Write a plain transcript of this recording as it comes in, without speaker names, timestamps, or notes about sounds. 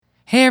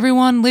Hey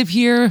everyone, Liv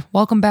here.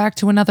 Welcome back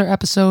to another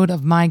episode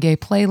of My Gay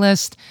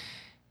Playlist.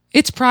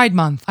 It's Pride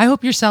Month. I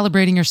hope you're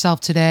celebrating yourself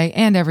today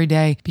and every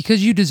day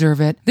because you deserve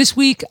it. This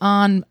week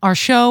on our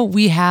show,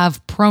 we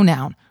have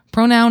Pronoun.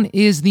 Pronoun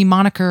is the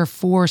moniker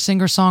for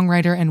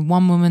singer-songwriter and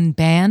one-woman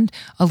band,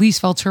 Elise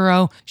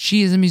Valturo.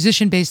 She is a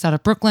musician based out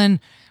of Brooklyn.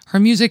 Her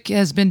music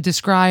has been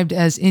described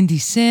as indie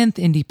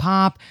synth, indie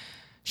pop.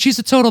 She's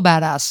a total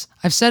badass.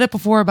 I've said it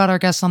before about our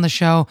guests on the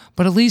show,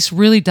 but Elise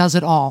really does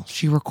it all.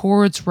 She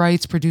records,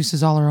 writes,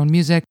 produces all her own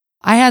music.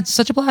 I had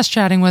such a blast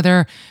chatting with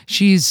her.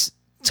 She's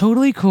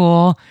totally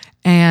cool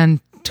and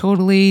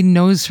totally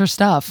knows her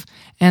stuff.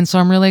 And so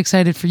I'm really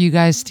excited for you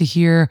guys to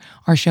hear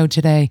our show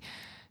today.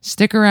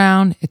 Stick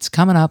around. It's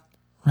coming up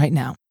right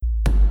now.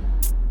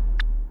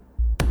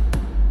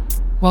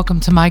 Welcome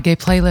to My Gay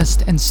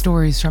Playlist and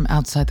Stories from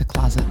Outside the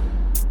Closet.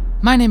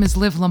 My name is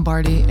Liv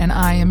Lombardi and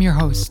I am your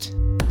host.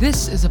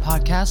 This is a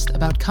podcast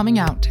about coming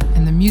out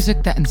and the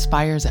music that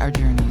inspires our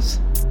journeys.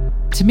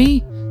 To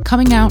me,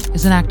 coming out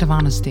is an act of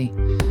honesty.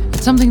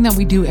 It's something that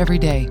we do every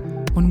day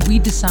when we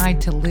decide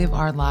to live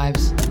our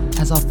lives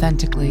as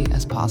authentically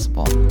as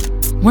possible.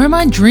 Where are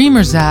my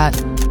dreamers at?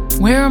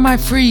 Where are my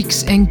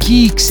freaks and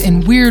geeks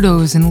and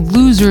weirdos and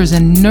losers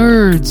and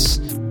nerds?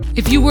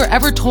 If you were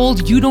ever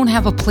told you don't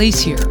have a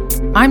place here,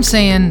 I'm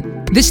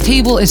saying this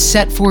table is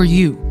set for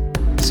you.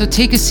 So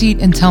take a seat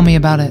and tell me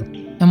about it.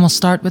 And we'll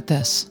start with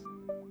this.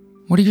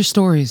 What are your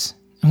stories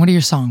and what are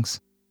your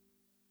songs?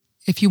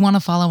 If you want to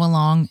follow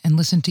along and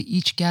listen to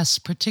each guest's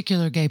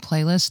particular gay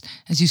playlist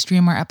as you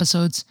stream our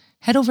episodes,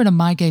 head over to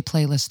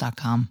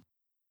mygayplaylist.com.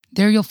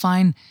 There you'll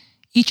find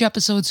each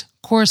episode's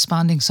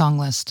corresponding song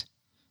list.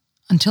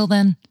 Until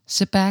then,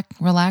 sit back,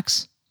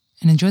 relax,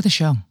 and enjoy the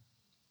show.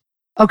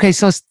 Okay,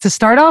 so to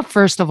start off,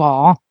 first of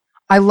all,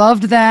 I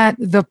loved that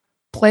the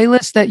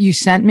playlist that you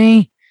sent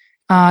me,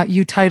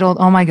 you titled,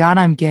 "Oh My God,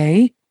 I'm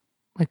Gay?"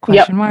 Like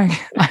question mark.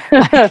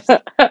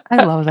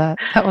 I love that.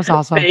 That was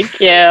awesome. Thank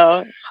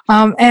you.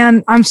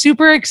 And I'm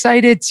super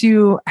excited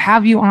to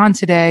have you on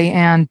today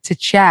and to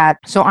chat.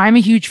 So I'm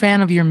a huge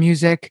fan of your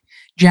music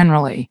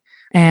generally.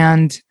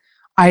 And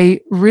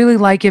I really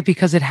like it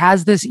because it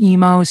has this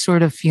emo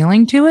sort of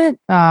feeling to it,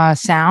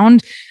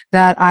 sound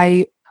that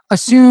I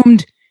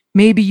assumed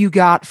maybe you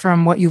got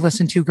from what you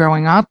listened to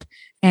growing up.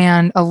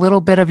 And a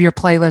little bit of your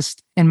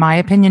playlist, in my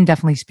opinion,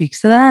 definitely speaks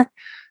to that.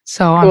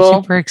 So I'm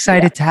super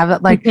excited to have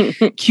that. Like,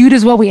 cute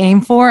is what we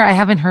aim for. I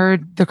haven't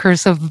heard The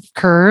Curse of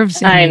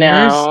Curves in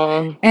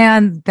years.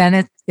 And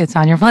then it's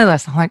on your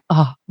playlist. I'm like,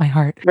 oh, my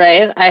heart.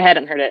 Right? I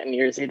hadn't heard it in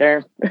years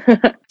either.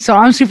 So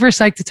I'm super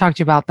psyched to talk to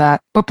you about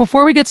that. But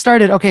before we get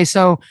started, okay,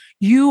 so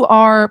you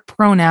are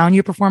Pronoun.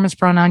 You perform as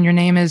Pronoun. Your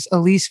name is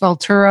Elise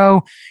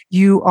Valturo.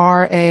 You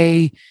are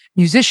a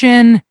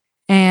musician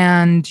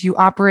and you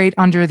operate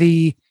under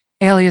the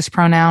alias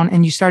Pronoun,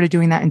 and you started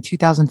doing that in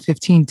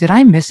 2015. Did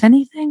I miss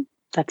anything?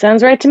 That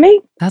sounds right to me.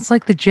 That's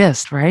like the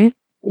gist, right?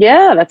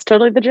 Yeah, that's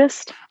totally the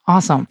gist.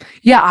 Awesome.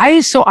 Yeah,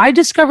 I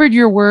discovered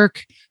your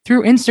work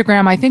through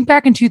Instagram, I think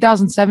back in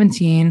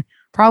 2017,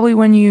 probably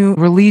when you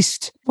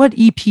released, what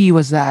EP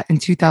was that in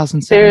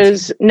 2017?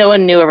 There's No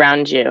One New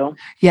Around You.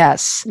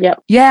 Yes.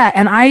 Yep. Yeah,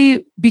 and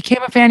I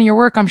became a fan of your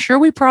work. I'm sure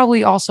we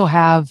probably also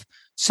have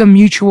some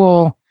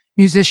mutual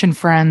musician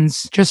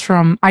friends just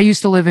from, I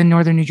used to live in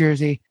Northern New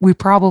Jersey. We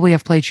probably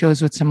have played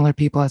shows with similar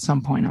people at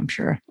some point, I'm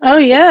sure. Oh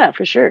yeah,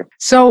 for sure.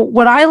 So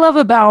what I love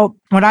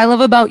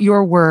about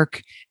your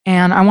work,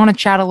 and I want to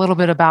chat a little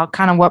bit about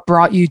kind of what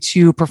brought you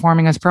to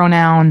performing as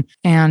Pronoun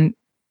and,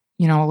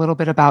 you know, a little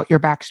bit about your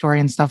backstory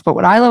and stuff. But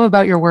what I love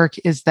about your work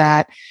is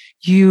that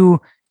you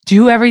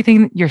do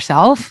everything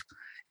yourself.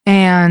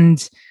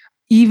 And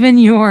even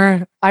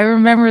I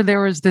remember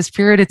there was this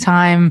period of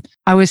time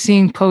I was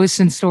seeing posts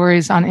and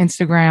stories on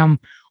Instagram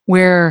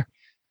where,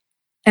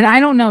 and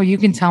I don't know, you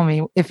can tell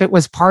me if it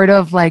was part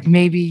of like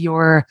maybe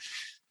your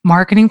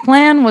marketing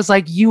plan was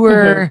like you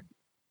were,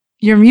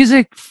 your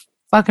music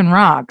fucking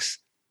rocks.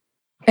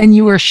 And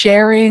you were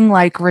sharing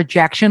like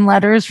rejection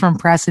letters from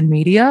press and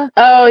media.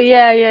 Oh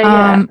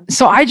yeah.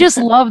 So I just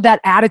love that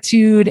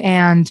attitude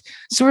and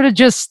sort of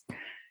just,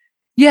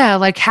 yeah,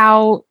 like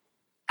how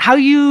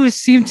you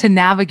seem to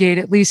navigate,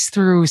 at least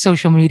through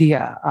social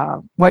media,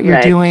 what you're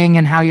doing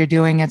and how you're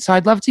doing it. So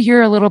I'd love to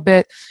hear a little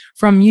bit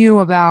from you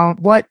about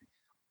what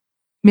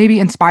maybe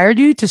inspired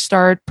you to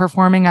start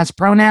performing as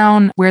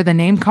Pronoun, where the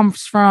name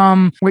comes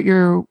from, what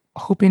you're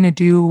hoping to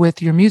do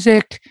with your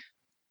music.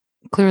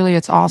 Clearly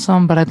it's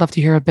awesome, but I'd love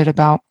to hear a bit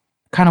about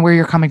kind of where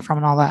you're coming from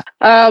and all that.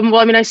 Well,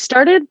 I mean, I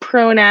started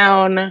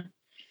Pronoun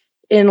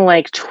in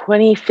like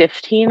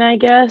 2015, I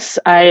guess.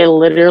 I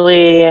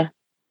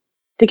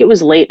think it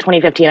was late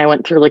 2015. I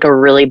went through like a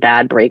really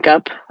bad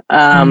breakup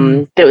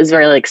that was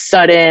very like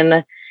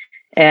sudden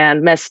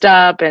and messed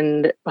up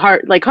and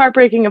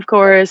heartbreaking, of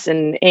course,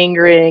 and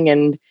angering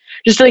and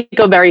just like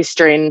a very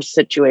strange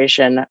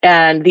situation.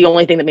 And the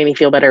only thing that made me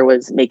feel better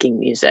was making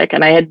music.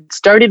 And I had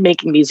started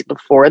making music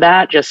before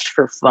that just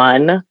for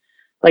fun.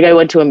 Like I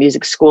went to a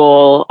music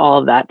school, all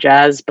of that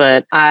jazz,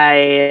 but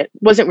I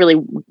wasn't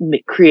really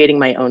creating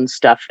my own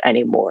stuff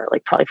anymore,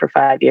 like probably for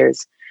 5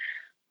 years.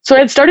 So I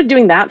had started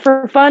doing that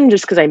for fun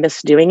just because I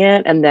missed doing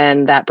it. And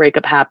then that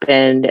breakup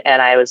happened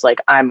and I was like,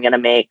 I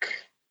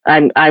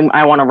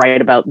want to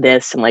write about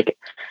this. And like,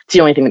 it's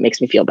the only thing that makes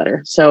me feel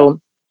better.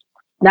 So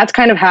that's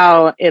kind of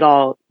how it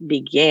all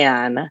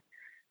began.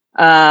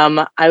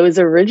 I was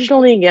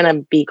originally going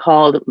to be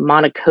called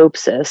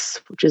monocopsis,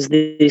 which is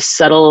the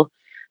subtle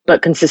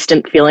but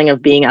consistent feeling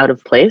of being out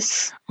of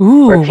place.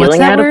 Ooh, or feeling what's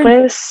that out word? of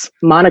place.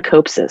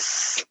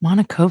 Monocopsis.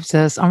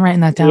 Monocopsis. I'm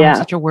writing that down. Yeah. I'm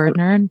such a word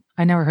nerd.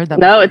 I never heard that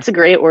No, before. it's a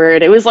great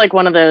word. It was like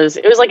one of those,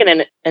 it was like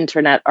an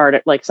internet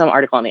article, like some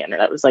article on the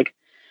internet. It was like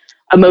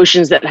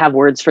emotions that have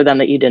words for them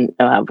that you didn't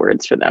know have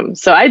words for them.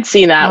 So I'd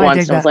seen that Oh, I once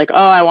dig and I was that. like, oh,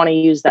 I want to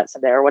use that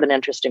someday, or what an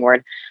interesting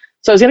word.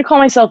 So I was going to call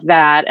myself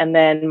that. And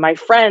then my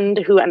friend,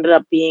 who ended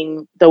up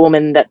being the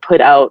woman that put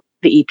out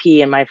the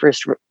EP and my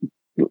first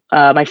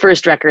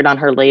record on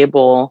her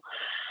label,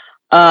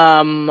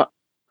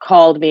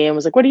 called me and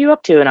was like, what are you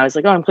up to? And I was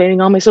like, oh, I'm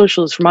cleaning all my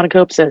socials for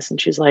monocopsis. And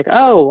she's like,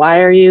 oh,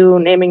 why are you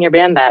naming your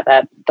band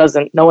that?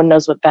 No one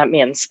knows what that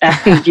means.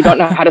 And you don't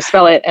know how to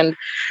spell it. And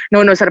no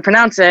one knows how to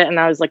pronounce it. And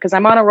I was like, because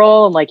I'm on a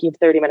roll and like, you have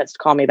 30 minutes to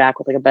call me back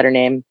with like a better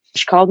name.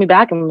 She called me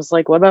back and was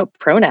like, what about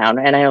pronoun?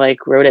 And I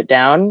like wrote it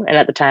down. And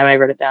at the time I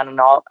wrote it down and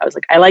all, I was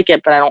like, I like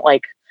it, but I don't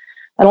like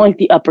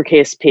the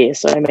uppercase P.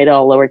 So I made it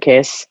all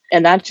lowercase.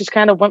 And that just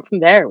kind of went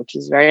from there, which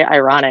is very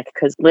ironic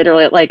because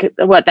literally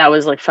that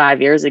was like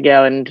 5 years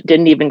ago and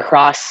didn't even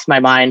cross my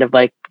mind of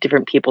like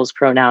different people's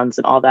pronouns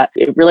and all that.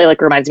 It really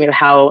like reminds me of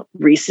how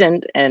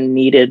recent and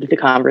needed the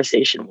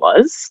conversation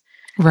was.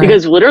 Right.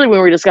 Because literally when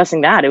we were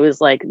discussing that, it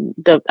was like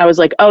I was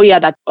like, oh yeah,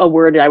 that's a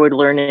word I would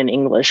learn in an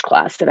English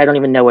class that I don't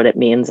even know what it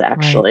means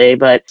actually. Right.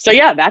 But so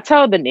yeah, that's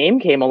how the name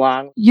came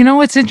along. You know,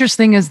 what's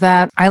interesting is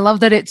that I love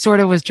that it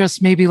sort of was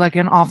just maybe like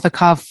an off the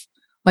cuff,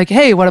 like,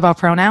 hey, what about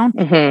pronoun?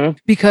 Mm-hmm.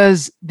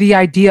 Because the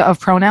idea of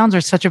pronouns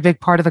are such a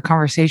big part of the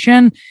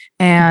conversation.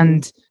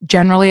 And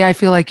generally, I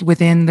feel like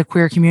within the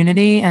queer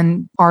community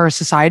and our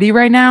society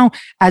right now,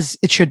 as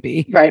it should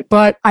be. Right.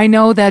 But I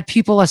know that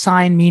people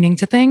assign meaning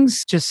to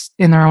things just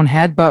in their own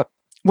head. But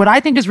what I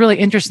think is really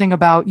interesting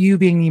about you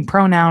being the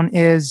pronoun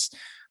is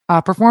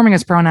performing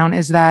as pronoun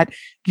is that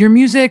your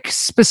music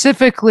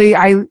specifically,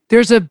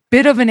 there's a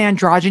bit of an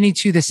androgyny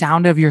to the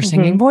sound of your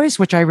singing voice,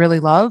 which I really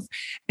love.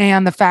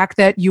 And the fact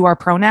that you are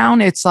pronoun,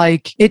 it's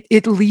like,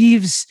 it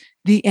leaves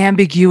the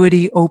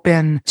ambiguity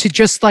open to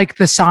just like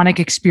the sonic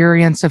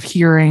experience of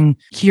hearing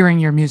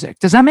your music.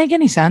 Does that make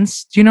any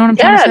sense? Do you know what I'm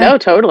trying to say? Yeah, no,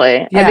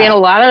 totally. Yeah. I mean, a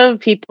lot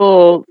of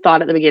people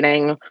thought at the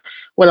beginning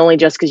when Only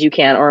Just 'Cause You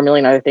Can or A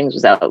Million Other Things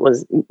was out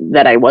was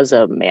that I was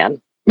a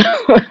man.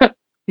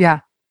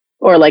 Yeah.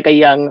 Or like a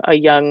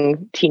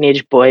young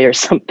teenage boy or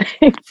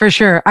something. For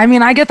sure. I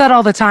mean, I get that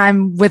all the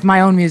time with my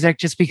own music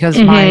just because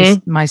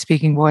my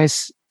speaking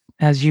voice,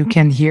 as you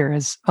can hear,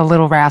 is a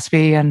little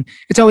raspy and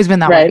it's always been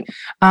that way.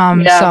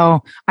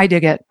 So I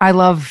dig it. I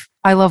love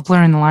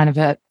blurring the line of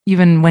it,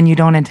 even when you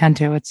don't intend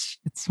to. It's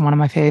one of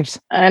my faves.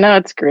 I know,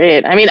 it's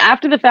great. I mean,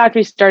 after the fact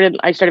I started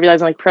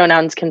realizing like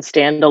pronouns can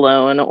stand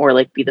alone or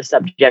like be the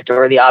subject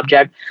or the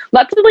object.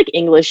 Lots of like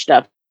English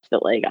stuff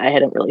that like I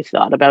hadn't really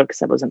thought about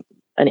because I wasn't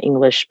an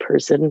English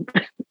person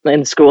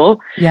in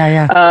school.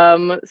 Yeah.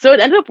 So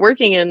it ended up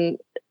working in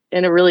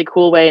a really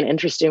cool way, an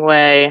interesting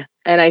way.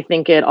 And I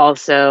think it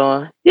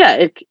also,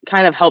 it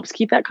kind of helps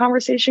keep that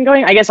conversation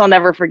going. I guess I'll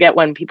never forget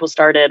when people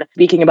started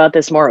speaking about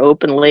this more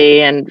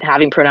openly and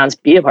having pronouns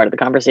be a part of the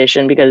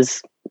conversation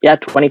because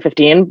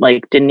 2015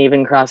 like didn't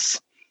even cross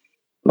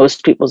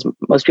most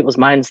people's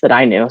minds that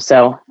I knew.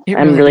 So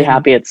I'm really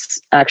happy it's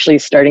actually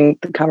starting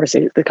the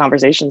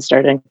conversation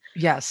starting.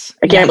 Yes.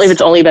 I can't believe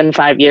it's only been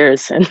 5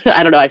 years. And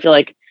I don't know, I feel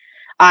like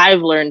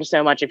I've learned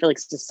so much. I feel like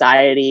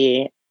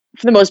society,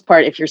 for the most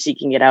part, if you're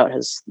seeking it out,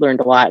 has learned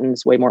a lot and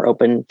is way more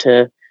open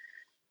to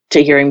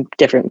hearing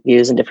different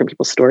views and different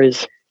people's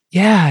stories.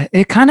 Yeah.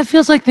 It kind of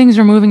feels like things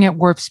are moving at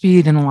warp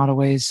speed in a lot of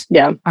ways.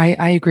 Yeah.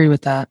 I agree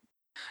with that.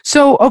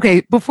 So,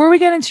 okay, before we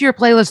get into your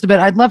playlist a bit,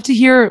 I'd love to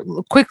hear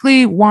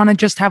quickly, want to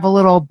just have a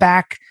little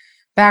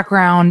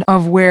background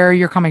of where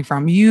you're coming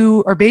from.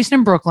 You are based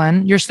in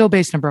Brooklyn. You're still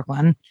based in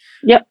Brooklyn.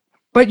 Yep.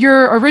 But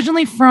you're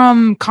originally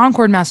from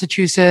Concord,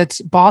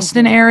 Massachusetts,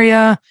 Boston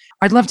area.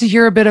 I'd love to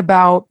hear a bit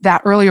about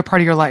that earlier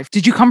part of your life.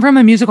 Did you come from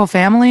a musical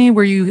family?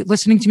 Were you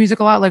listening to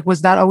music a lot? Like,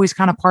 was that always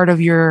kind of part of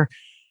your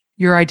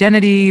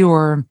identity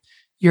or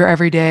your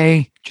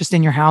everyday, just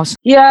in your house?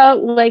 Yeah,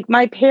 like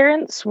my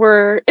parents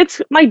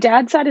my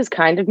dad's side is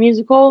kind of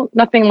musical.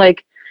 Nothing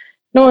like,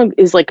 no one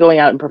is like going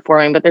out and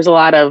performing, but there's a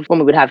lot of, when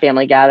we would have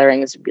family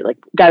gatherings, it'd be like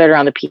gathered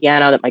around the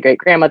piano that my great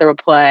grandmother would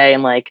play,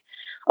 and like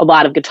a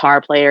lot of guitar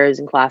players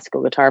and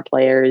classical guitar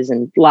players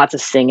and lots of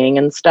singing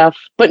and stuff,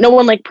 but no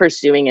one like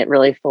pursuing it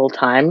really full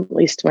time, at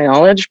least to my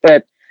knowledge.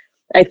 But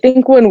I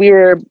think when me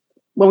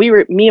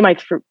and my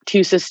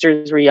two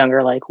sisters were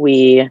younger, like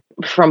we,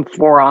 from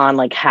 4 on,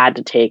 like had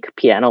to take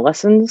piano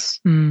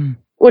lessons,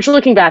 which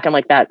looking back, I'm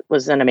like, that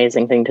was an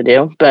amazing thing to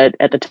do. But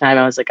at the time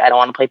I was like, I don't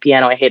want to play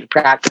piano. I hated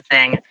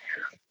practicing.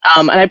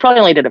 And I probably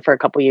only did it for a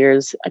couple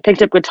years. I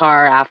picked up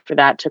guitar after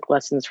that, took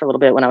lessons for a little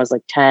bit when I was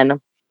like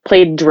 10,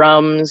 played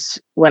drums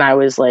when I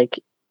was like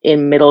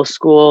in middle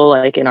school,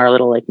 like in our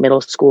little like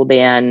middle school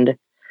band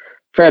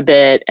for a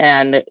bit.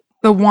 And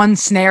the one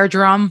snare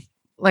drum,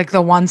 like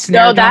the one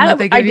snare no, drum that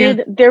they give I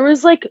did. There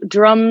was like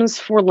drums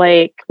for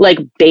like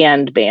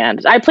band.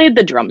 I played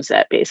the drum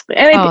set basically,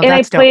 and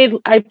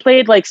I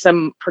played like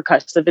some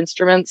percussive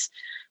instruments.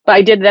 But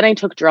I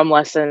took drum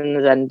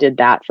lessons and did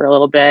that for a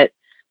little bit.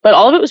 But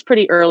all of it was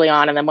pretty early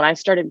on. And then when I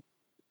started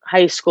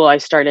high school, I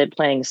started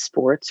playing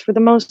sports for the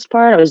most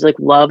part. I was like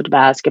loved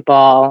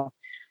basketball.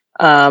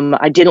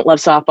 I didn't love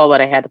softball,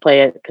 but I had to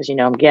play it because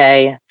I'm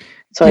gay.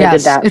 So I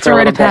did that. It's a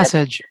rite of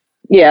passage.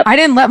 Yeah. I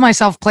didn't let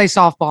myself play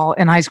softball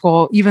in high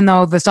school, even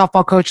though the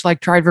softball coach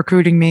like tried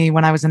recruiting me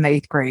when I was in the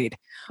 8th grade.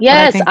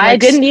 Yes, I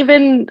didn't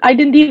even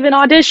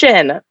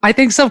audition. I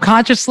think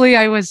subconsciously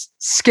I was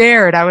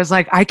scared. I was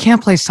like, I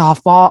can't play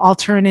softball. I'll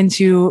turn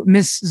into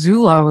Miss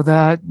Zulo,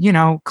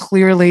 the,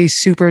 clearly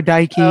super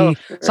dykey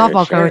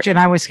softball coach. And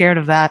I was scared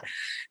of that.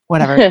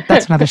 Whatever.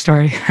 That's another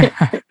story.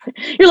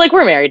 You're like,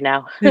 we're married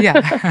now.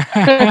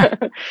 Yeah.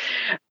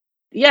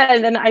 Yeah.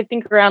 And then I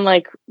think around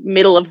like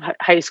middle of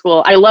high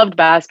school, I loved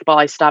basketball.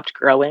 I stopped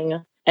growing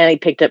and I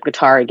picked up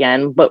guitar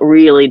again, but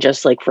really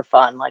just like for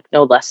fun, like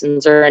no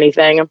lessons or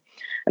anything.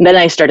 And then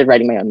I started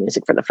writing my own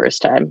music for the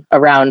first time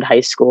around high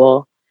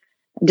school.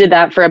 Did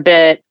that for a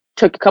bit,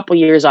 took a couple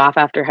years off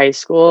after high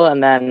school.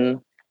 And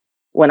then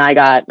then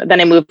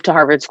I moved to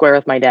Harvard Square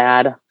with my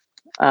dad.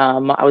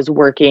 I was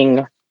working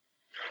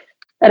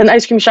at an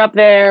ice cream shop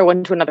there,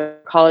 went to another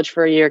college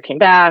for a year, came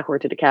back,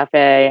 worked at a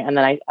cafe. And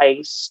then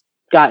I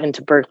got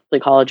into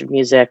Berklee College of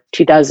Music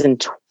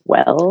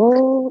 2012.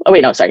 Oh,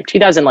 wait, no, sorry.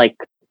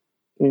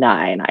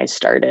 2009 I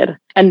started.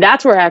 And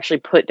that's where I actually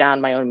put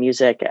down my own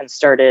music and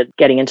started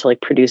getting into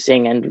like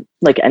producing and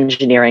like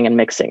engineering and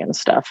mixing and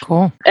stuff.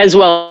 Cool. As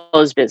well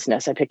as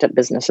business. I picked up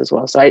business as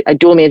well. So I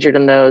dual majored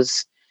in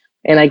those.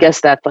 And I guess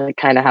that's like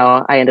kind of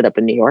how I ended up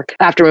in New York.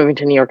 After moving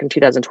to New York in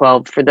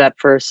 2012 for that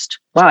first,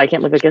 I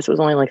can't believe, I guess it was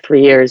only like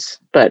 3 years,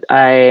 but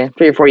 3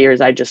 or 4 years,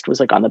 I just was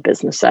like on the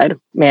business side,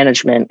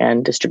 management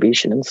and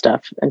distribution and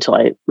stuff until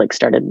I like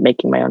started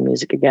making my own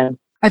music again.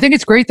 I think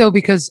it's great though,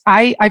 because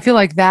I feel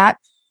like that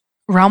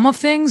realm of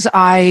things,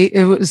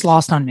 it was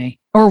lost on me,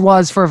 or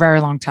was for a very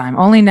long time.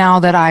 Only now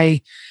that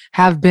I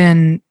have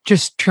been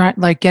just trying,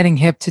 like getting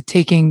hip to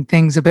taking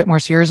things a bit more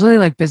seriously,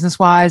 like business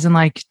wise, and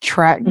like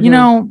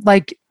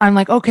like I'm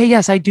like, okay,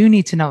 yes, I do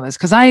need to know this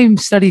because I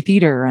study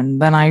theater,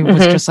 and then I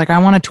was just like, I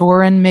want to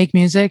tour and make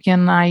music,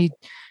 and I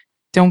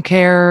don't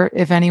care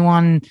if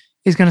anyone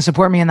is going to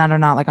support me in that or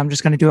not. Like, I'm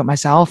just going to do it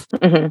myself.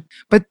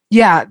 But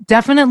yeah,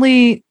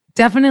 definitely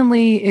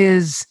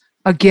is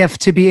a gift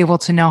to be able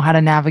to know how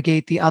to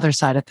navigate the other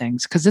side of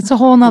things, because it's a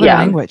whole nother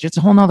language. It's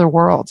a whole nother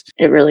world.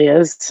 It really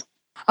is.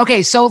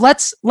 Okay, so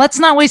let's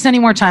not waste any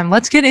more time.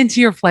 Let's get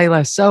into your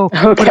playlist. So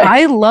what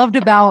I loved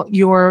about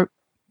your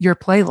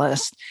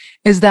playlist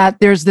is that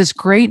there's this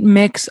great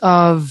mix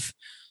of,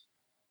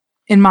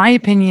 in my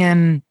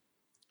opinion,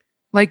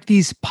 like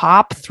these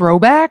pop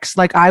throwbacks.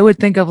 Like I would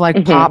think of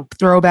like pop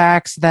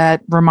throwbacks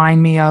that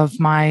remind me of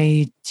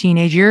my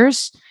teenage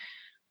years,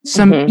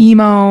 some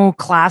emo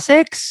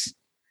classics,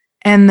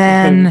 and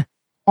then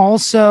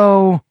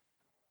also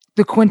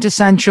the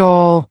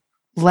quintessential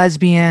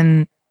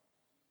lesbian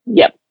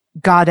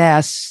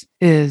goddess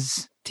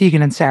is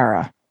Tegan and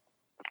Sara.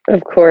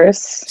 Of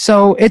course.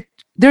 So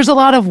there's a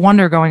lot of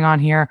wonder going on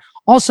here.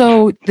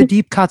 Also, the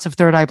deep cuts of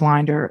Third Eye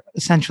Blind are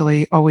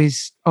essentially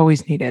always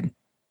needed.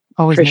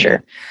 Always for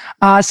needed.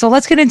 sure. So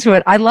let's get into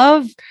it. I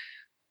love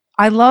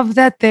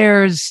that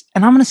there's,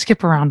 and I'm going to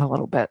skip around a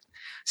little bit.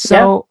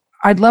 So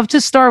I'd love to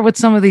start with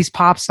some of these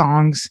pop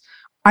songs.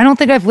 I don't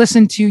think I've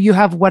listened to You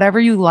Have Whatever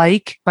You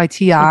Like by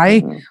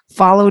T.I.,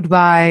 followed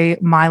by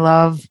My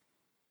Love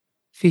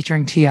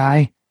featuring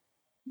T.I.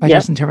 by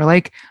Justin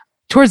Timberlake.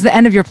 Towards the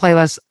end of your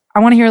playlist, I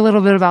want to hear a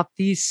little bit about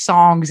these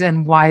songs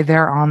and why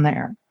they're on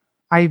there.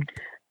 I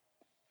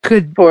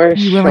could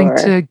be willing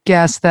to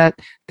guess that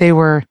they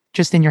were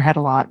just in your head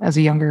a lot as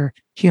a younger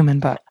human,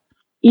 but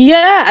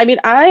yeah, I mean,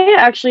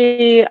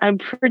 I'm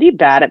pretty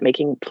bad at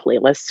making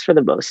playlists for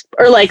the most,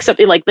 or like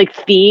something like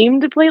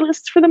themed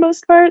playlists for the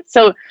most part.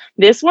 So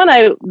this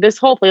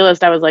whole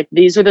playlist, I was like,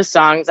 these are the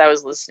songs I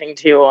was listening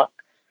to,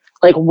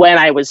 like when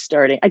I was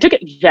starting. I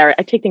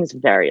take things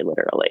very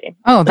literally.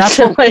 Oh, that's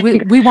so, what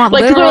we want,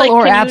 like, literal like,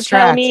 or can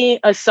abstract. You tell me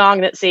a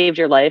song that saved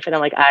your life, and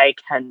I'm like, I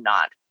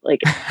cannot.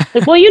 Like,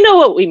 well, you know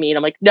what we mean.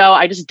 I'm like, no,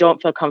 I just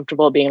don't feel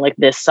comfortable being like,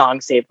 this song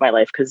saved my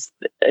life, because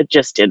it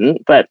just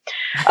didn't. But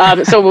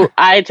so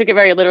I took it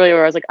very literally,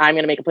 where I was like, I'm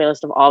going to make a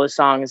playlist of all the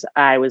songs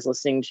I was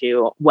listening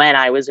to when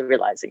I was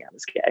realizing I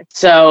was gay.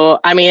 So,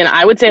 I mean,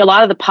 I would say a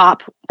lot of the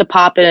pop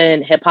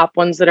and hip hop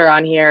ones that are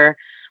on here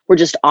were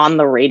just on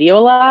the radio a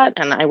lot.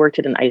 And I worked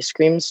at an ice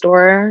cream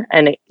store,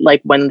 and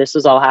like when this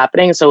was all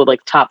happening, so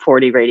like top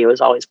 40 radio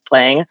was always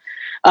playing.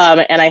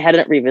 And I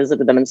hadn't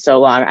revisited them in so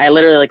long. I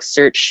literally like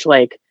searched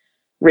like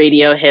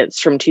radio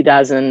hits from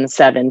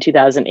 2007,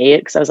 2008,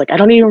 because I was like, I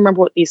don't even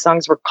remember what these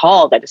songs were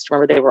called. I just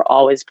remember they were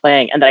always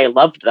playing and that I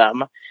loved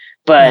them.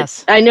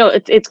 But I know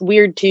it's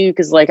weird too,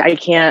 because like I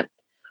can't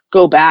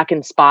go back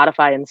and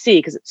Spotify and see,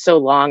 because it's so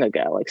long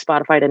ago. Like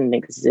Spotify didn't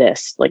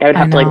exist. Like I would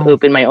have to like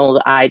open my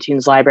old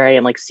iTunes library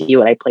and like see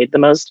what I played the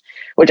most,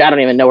 which I don't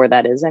even know where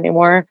that is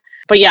anymore.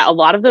 But yeah, a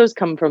lot of those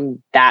come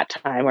from that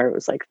time where it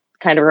was like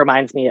kind of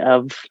reminds me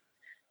of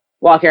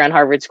walking around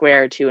Harvard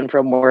Square to and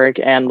from work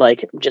and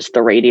like just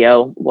the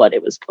radio, what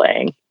it was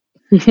playing.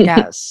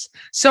 Yes.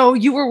 So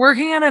you were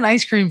working at an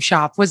ice cream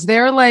shop. Was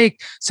there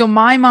like, so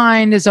my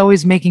mind is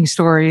always making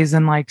stories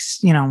and like,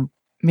 you know,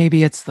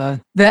 maybe it's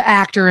the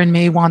actor in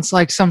me wants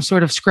like some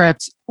sort of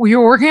script. You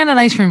were working at an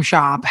ice cream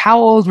shop. How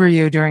old were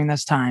you during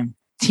this time?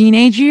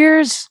 Teenage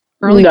years?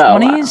 Early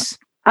 20s?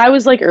 I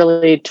was like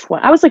early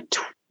 20. I was like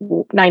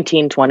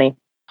 19, 20.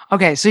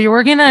 Okay. So you're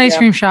working at an ice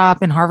cream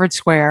shop in Harvard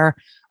Square.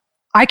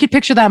 I could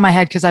picture that in my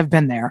head because I've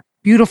been there.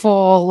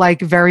 Beautiful, like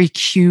very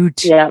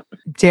cute,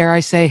 dare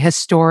I say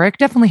historic,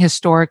 definitely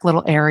historic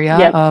little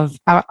area of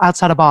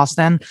outside of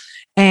Boston.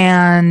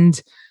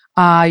 And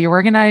you're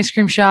working at an ice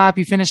cream shop,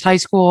 you finished high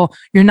school,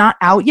 you're not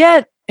out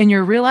yet, and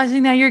you're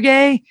realizing that you're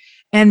gay.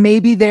 And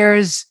maybe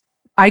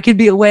I could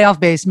be way off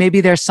base.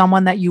 Maybe there's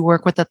someone that you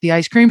work with at the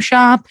ice cream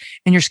shop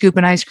and you're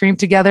scooping ice cream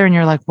together and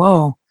you're like,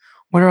 whoa,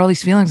 what are all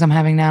these feelings I'm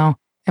having now?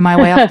 Am I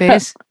way off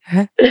base?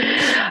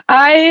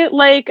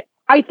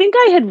 I think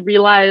I had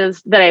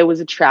realized that I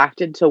was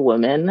attracted to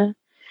women,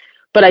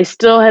 but I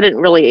still hadn't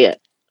really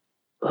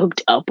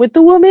hooked up with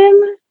the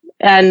woman.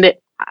 And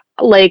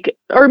like,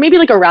 or maybe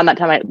like around that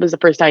time, it was the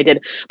first time I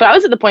did. But I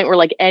was at the point where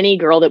like any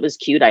girl that was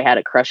cute, I had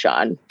a crush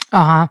on.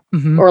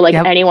 Mm-hmm. Or like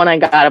anyone I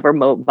got a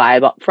remote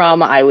vibe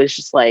from, I was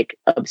just like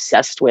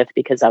obsessed with,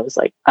 because I was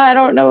like, I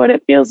don't know what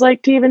it feels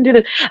like to even do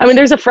this. I mean,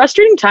 there's a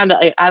frustrating time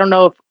that I don't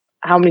know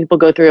how many people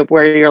go through it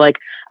where you're like,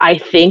 I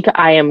think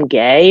I am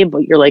gay,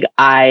 but you're like,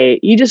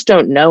 you just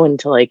don't know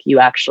until like you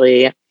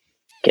actually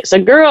kiss a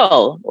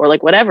girl or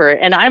like whatever.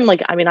 And I'm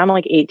like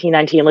 18,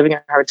 19, living in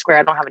Harvard Square.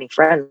 I don't have any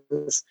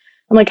friends.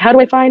 I'm like, how do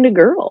I find a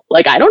girl?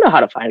 Like, I don't know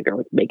how to find a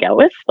girl to make out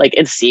with, like,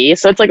 and see.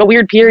 So it's like a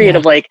weird period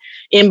of like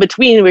in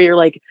between where you're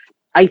like,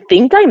 I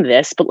think I'm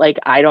this, but like,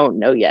 I don't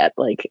know yet,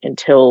 like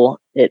until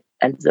it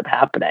ends up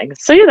happening.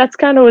 So yeah, that's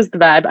kind of was the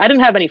vibe. I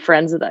didn't have any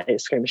friends at the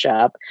ice cream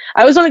shop.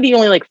 I was one of the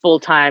only like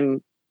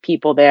full-time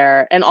people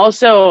there. And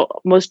also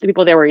most of the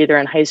people there were either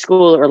in high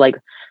school or like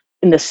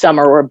in the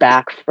summer or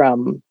back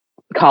from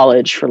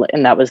college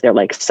and that was their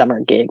like summer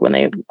gig when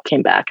they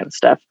came back and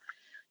stuff.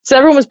 So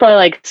everyone was probably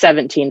like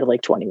 17 to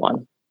like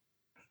 21.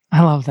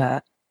 I love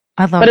that.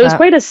 But it was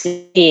quite a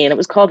scene. It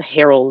was called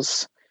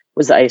Harold's,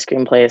 was the ice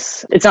cream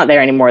place. It's not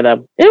there anymore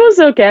though. It was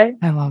okay.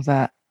 I love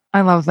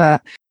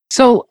that.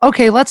 So,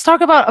 okay, let's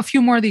talk about a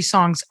few more of these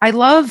songs. I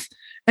love,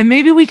 and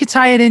maybe we could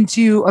tie it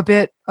into a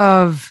bit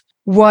of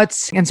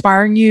what's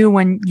inspiring you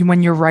when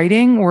you're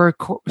writing, or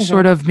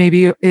sort of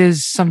maybe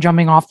is some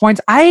jumping off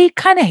points. I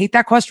kind of hate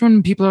that question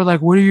when people are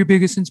like, what are your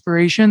biggest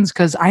inspirations?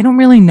 Because I don't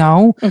really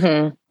know.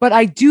 But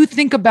I do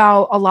think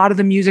about a lot of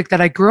the music that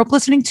I grew up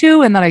listening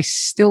to and that I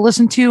still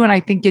listen to. And I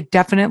think it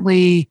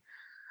definitely,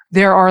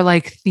 there are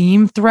like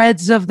theme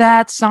threads of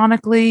that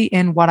sonically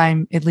in what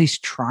I'm at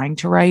least trying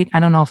to write. I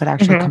don't know if it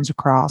actually comes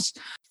across.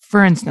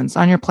 For instance,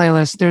 on your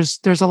playlist,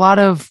 there's a lot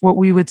of what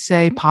we would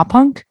say pop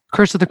punk,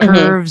 Curse of the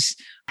Curves,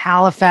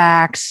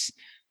 Halifax.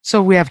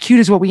 So we have Cute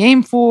Is What We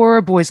Aim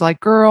For, Boys Like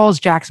Girls,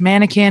 Jack's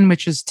Mannequin,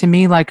 which is to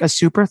me like a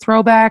super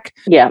throwback.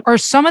 Yeah. Are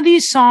some of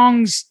these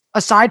songs,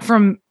 aside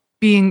from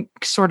being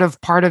sort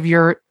of part of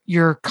your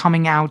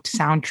coming out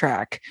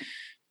soundtrack,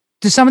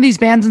 do some of these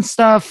bands and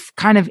stuff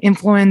kind of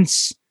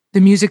influence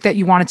the music that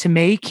you wanted to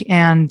make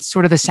and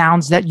sort of the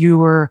sounds that you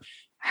were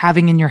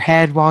having in your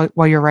head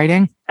while you're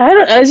writing?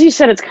 As you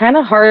said, it's kind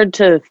of hard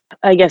to,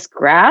 I guess,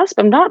 grasp.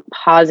 I'm not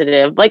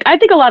positive. Like, I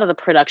think a lot of the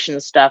production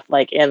stuff,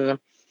 like in,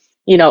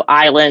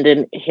 Island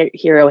and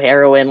Hero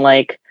Heroine,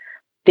 like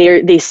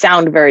they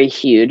sound very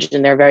huge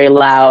and they're very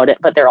loud,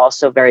 but they're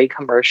also very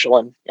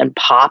commercial and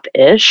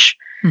pop-ish.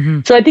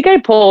 So I think I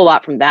pull a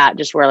lot from that,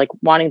 just where like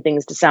wanting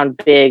things to sound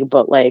big,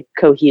 but like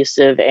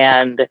cohesive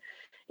and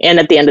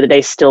at the end of the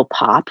day, still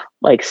pop,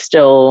 like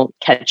still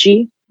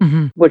catchy.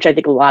 Which I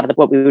think a lot of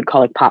what we would call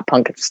like pop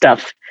punk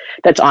stuff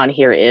that's on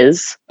here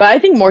is. But I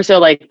think more so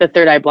like the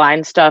Third Eye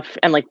Blind stuff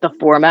and like the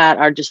format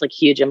are just like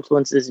huge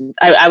influences. And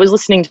I was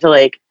listening to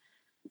like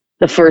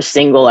the first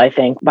single, I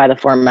think, by the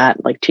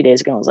format like 2 days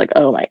ago. I was like,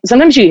 oh my,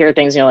 sometimes you hear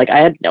things and you're like, I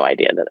had no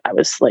idea that I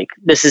was like,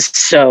 this is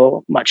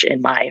so much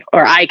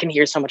or I can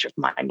hear so much of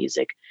my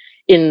music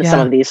in some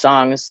of these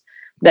songs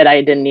that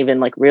I didn't even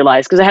like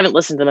realize, because I haven't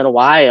listened to them in a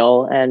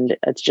while. And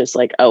it's just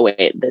like, oh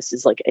wait, this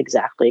is like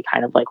exactly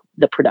kind of like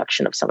the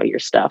production of some of your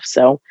stuff.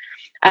 So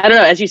I don't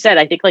know, as you said,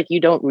 I think like you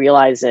don't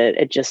realize it.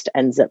 It just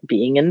ends up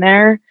being in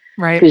there.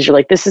 Right. Because you're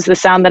like, this is the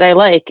sound that I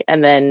like.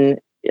 And then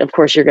of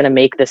course you're going to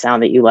make the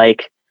sound that you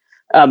like.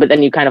 But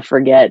then you kind of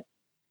forget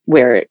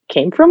where it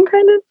came from,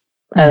 kind of.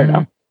 I don't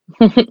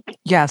know.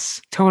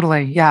 Yes,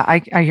 totally. Yeah,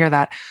 I hear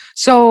that.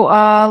 So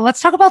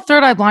let's talk about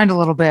Third Eye Blind a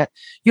little bit.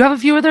 You have a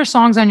few of their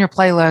songs on your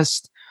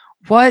playlist.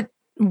 What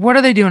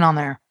are they doing on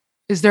there?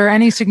 Is there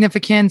any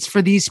significance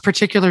for these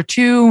particular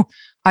two?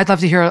 I'd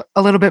love to hear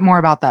a little bit more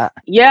about that.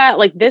 Yeah,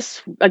 like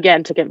this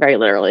again took it very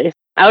literally.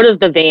 Out of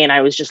the vein, I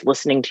was just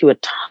listening to a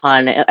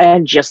ton. I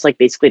had just like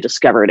basically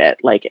discovered it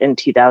like in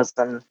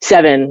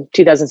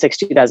 2006,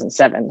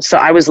 2007. So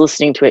I was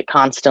listening to it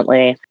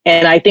constantly.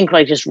 And I think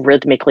like just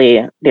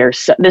rhythmically,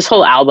 this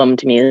whole album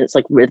to me is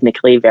like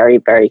rhythmically very,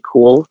 very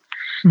cool.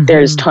 Mm-hmm.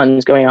 There's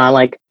tons going on,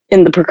 like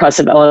in the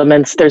percussive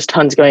elements, there's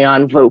tons going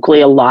on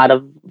vocally, a lot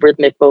of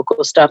rhythmic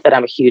vocal stuff that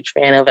I'm a huge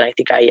fan of. And I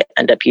think I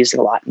end up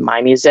using a lot in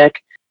my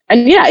music.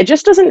 And yeah, it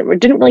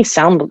didn't really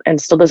sound, and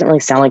still doesn't really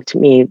sound like to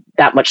me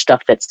that much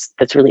stuff that's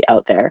really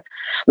out there.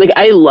 Like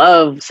I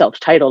love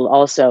Self-Titled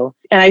also.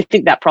 And I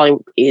think that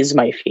probably is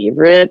my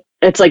favorite.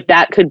 It's like,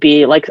 that could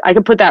be like, I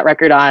could put that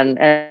record on,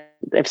 and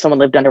if someone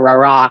lived under a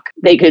rock,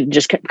 they could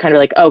just kind of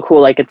like, oh,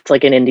 cool. Like it's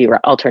like an indie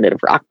alternative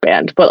rock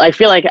band. But I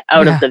feel like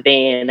out of the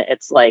vein,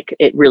 it's like,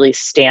 it really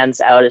stands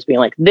out as being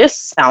like, this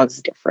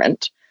sounds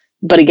different,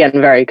 but again,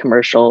 very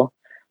commercial.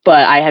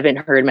 But I haven't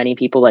heard many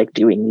people like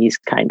doing these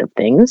kind of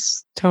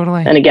things.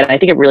 Totally. And again, I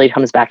think it really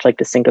comes back to like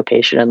the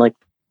syncopation and like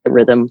the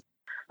rhythm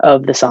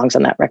of the songs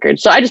on that record.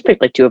 So I just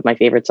picked like two of my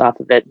favorites off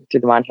of it,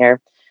 threw them on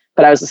here.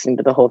 But I was listening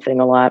to the whole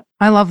thing a lot.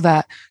 I love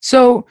that.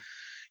 So,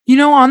 you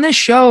know, on this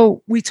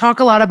show, we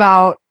talk a lot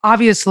about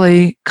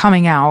obviously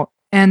coming out.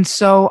 And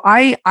so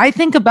I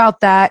think about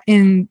that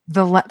in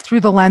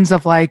through the lens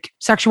of like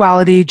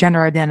sexuality,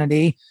 gender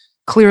identity.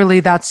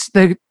 Clearly, that's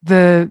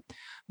the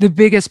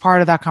biggest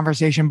part of that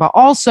conversation, but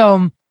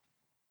also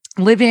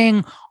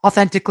living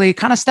authentically,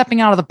 kind of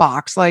stepping out of the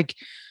box, like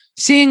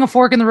seeing a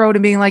fork in the road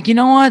and being like, you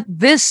know what,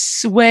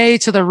 this way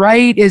to the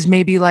right is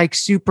maybe like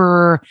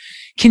super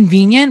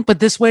convenient, but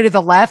this way to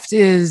the left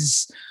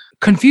is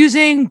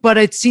confusing, but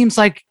it seems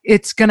like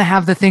it's going to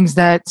have the things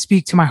that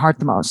speak to my heart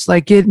the most.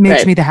 Like it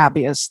makes me the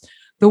happiest,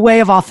 the way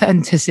of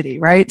authenticity.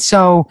 Right.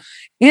 So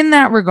in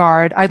that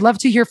regard, I'd love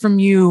to hear from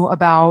you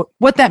about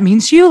what that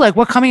means to you, like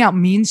what coming out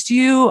means to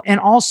you. And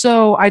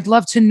also I'd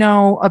love to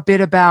know a bit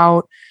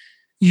about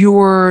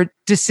your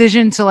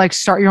decision to like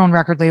start your own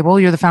record label.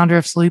 You're the founder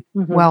of Sleep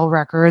Well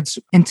Records.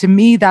 And to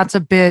me, that's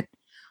a bit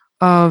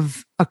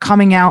of a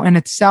coming out in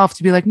itself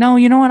to be like, no,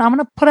 you know what? I'm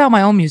going to put out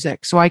my own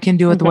music so I can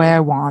do it the way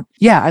I want.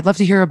 Yeah. I'd love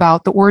to hear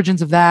about the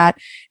origins of that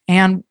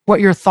and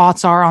what your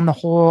thoughts are on the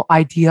whole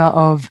idea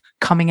of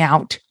coming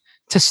out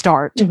to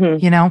start,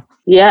 you know?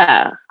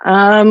 Yeah.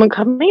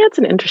 Coming out's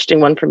an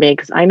interesting one for me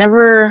because I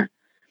never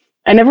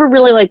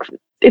really like,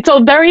 it's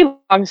a very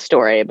long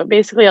story, but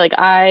basically like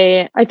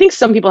I think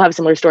some people have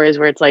similar stories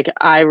where it's like,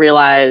 I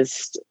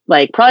realized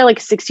like probably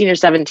like 16 or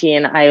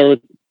 17, I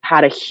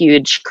had a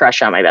huge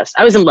crush on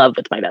I was in love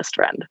with my best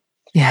friend.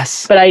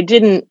 Yes. But I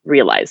didn't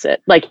realize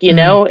it. Like, you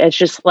know, it's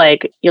just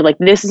like, you're like,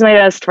 this is my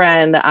best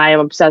friend. I am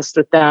obsessed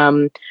with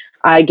them.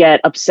 I get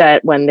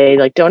upset when they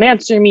like don't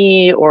answer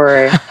me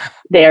or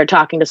they are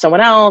talking to someone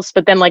else,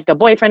 but then like a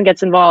boyfriend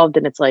gets involved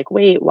and it's like,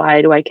 wait,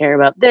 why do I care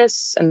about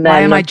this? And then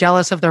why am I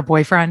jealous of their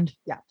boyfriend?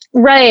 Yeah.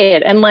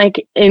 Right. And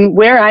like in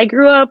where I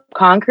grew up,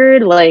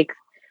 Concord, like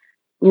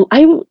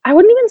I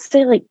wouldn't even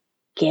say like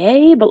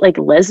gay, but like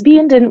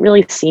lesbian didn't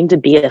really seem to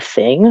be a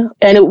thing.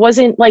 And it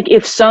wasn't like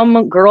if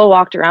some girl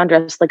walked around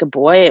dressed like a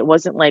boy, it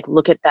wasn't like,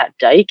 look at that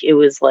dyke. It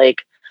was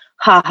like,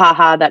 ha ha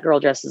ha, that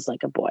girl dresses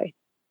like a boy.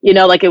 You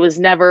know, like it was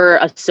never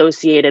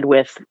associated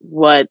with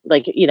what,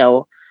 like, you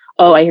know,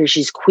 oh, I hear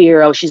she's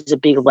queer. Oh, she's a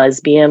big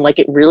lesbian. Like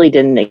it really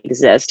didn't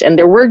exist. And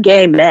there were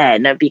gay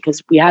men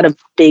because we had a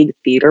big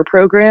theater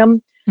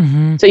program.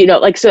 So, you know,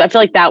 like, so I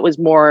feel like that was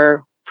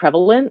more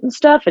prevalent and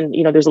stuff. And,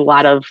 you know, there's a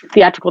lot of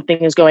theatrical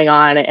things going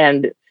on.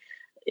 And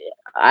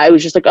I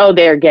was just like, oh,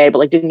 they're gay, but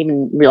like didn't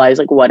even realize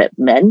like what it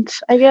meant,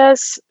 I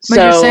guess. But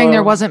so, you're saying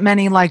there wasn't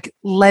many like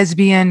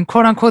lesbian,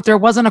 quote unquote, there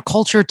wasn't a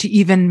culture to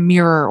even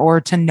mirror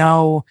or to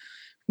know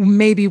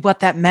maybe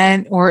what that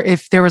meant or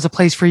if there was a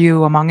place for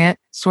you among it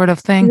sort of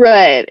thing.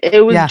 Right.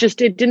 It was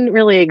just, it didn't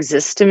really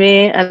exist to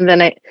me. And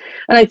then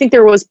I think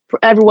there was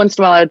every once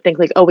in a while I would think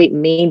like, oh wait,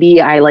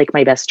 maybe I like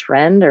my best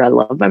friend or I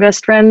love my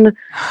best friend.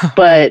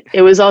 But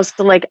it was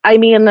also like, I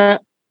mean,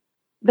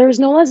 there's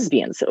no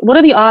lesbians. What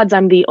are the odds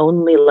I'm the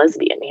only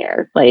lesbian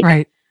here?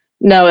 Like,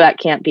 no, that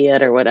can't be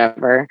it or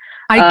whatever.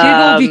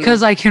 I giggle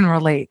because I can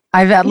relate.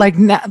 I've had like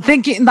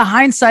thinking the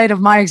hindsight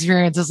of my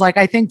experience is like,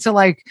 I think to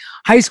like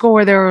high school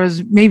where there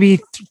was maybe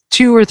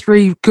 2 or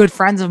 3 good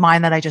friends of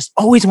mine that I just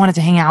always wanted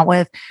to hang out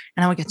with.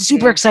 And I would get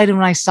super excited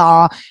when I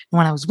saw, and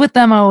when I was with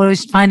them, I would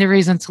always find a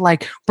reason to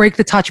like break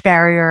the touch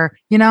barrier,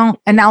 you know?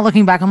 And now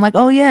looking back, I'm like,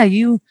 oh yeah,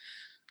 you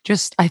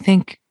just, I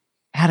think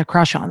had a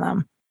crush on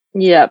them.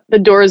 Yeah, the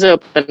doors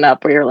open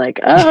up where you're like,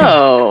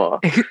 oh,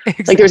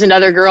 exactly. Like there's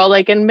another girl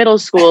like in middle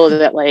school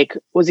that like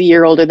was a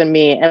year older than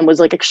me and was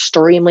like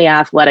extremely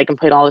athletic and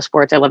played all the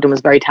sports I loved and was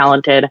very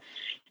talented.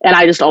 And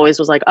I just always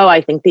was like, oh,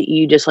 I think that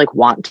you just like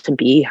want to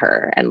be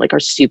her and like are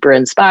super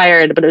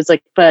inspired. But it was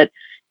like, but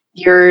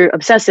you're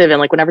obsessive.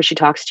 And like whenever she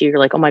talks to you, you're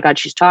like, oh my God,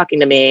 she's talking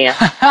to me.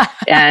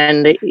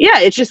 And yeah,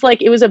 it's just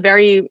like, it was a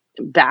very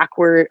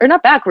backward or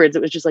not backwards.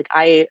 It was just like,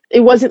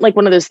 it wasn't like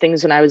one of those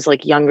things when I was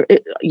like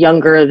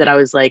younger that I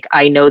was like,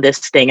 I know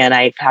this thing and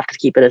I have to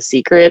keep it a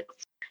secret.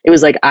 It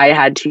was like, I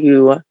had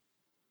to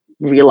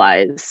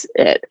realize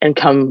it and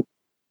come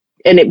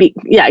and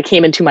it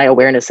came into my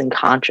awareness and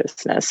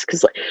consciousness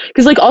because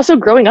like also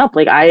growing up,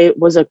 like I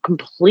was a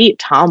complete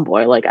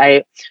tomboy. Like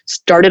I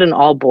started an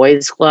all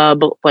boys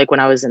club like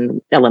when I was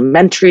in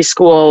elementary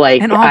school.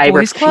 Like I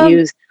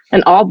refused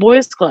an all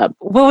boys club.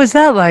 What was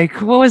that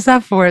like? What was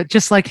that for?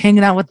 Just like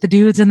hanging out with the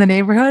dudes in the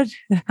neighborhood?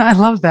 I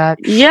love that.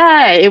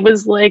 Yeah, it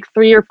was like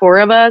 3 or 4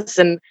 of us,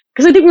 and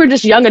because I think we were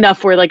just young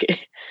enough where like,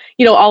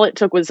 you know, all it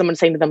took was someone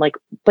saying to them like,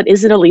 but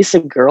isn't Elise a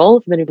girl?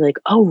 And then you'd be like,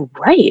 oh,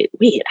 right.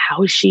 Wait,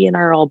 how is she in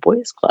our all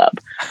boys club?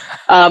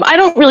 I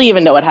don't really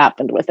even know what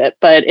happened with it,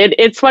 but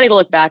it's funny to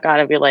look back on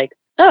and be like,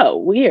 oh,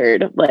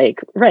 weird. Like,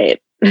 right.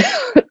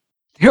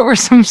 There were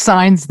some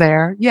signs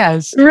there.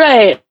 Yes.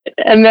 Right.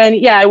 And then,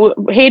 yeah,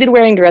 I hated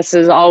wearing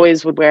dresses,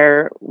 always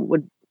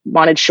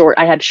wanted short.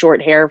 I had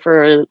short hair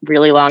for a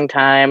really long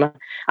time.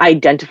 I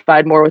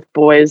identified more with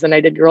boys than I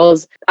did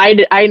girls.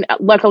 I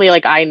luckily,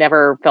 like, I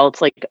never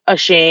felt like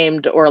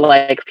ashamed or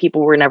like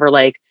people were never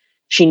like,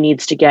 she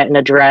needs to get in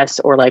a dress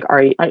or like,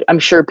 I'm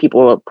sure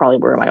people probably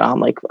were my mom,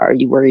 like, are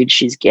you worried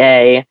she's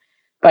gay?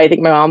 But I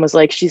think my mom was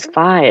like, she's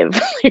 5.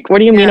 Like, what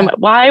do you mean?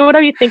 Why? What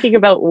are you thinking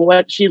about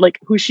what she like,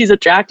 who she's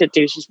attracted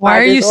to? She's 5 Why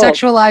are you old.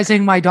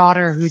 Sexualizing my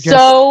daughter who just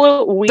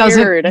so weird.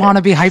 Doesn't want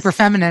to be hyper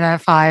feminine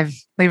at 5?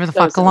 Leave her the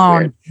fuck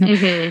alone.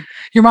 Mm-hmm.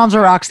 Your mom's a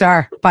rock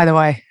star, by the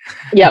way.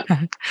 Yep.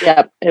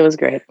 It was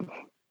great.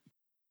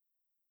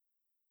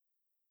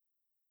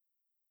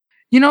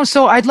 You know,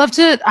 so I'd love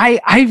to,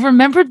 I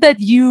remembered that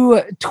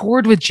you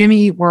toured with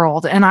Jimmy Eat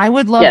World, and I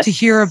would love to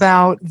hear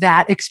about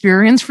that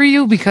experience for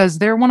you because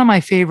they're one of my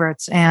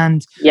favorites.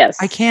 And yes,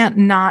 I can't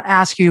not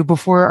ask you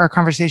before our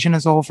conversation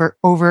is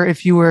over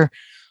if you were,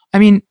 I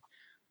mean,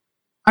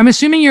 I'm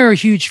assuming you're a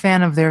huge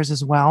fan of theirs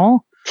as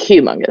well.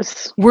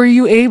 Humongous. Were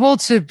you able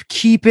to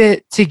keep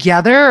it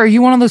together? Are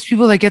you one of those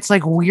people that gets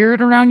like weird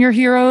around your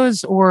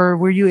heroes, or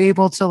were you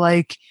able to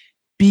like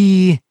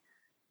be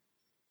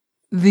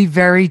the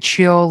very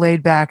chill,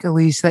 laid back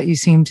Elise that you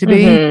seem to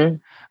be?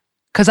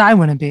 Because I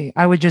wouldn't be.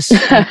 I would just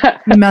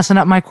be messing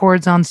up my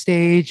chords on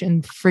stage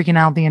and freaking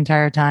out the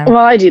entire time.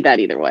 Well, I do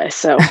that either way.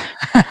 So,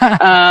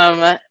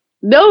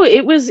 no,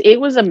 it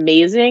was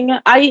amazing.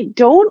 I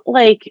don't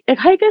like,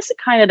 I guess it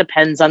kind of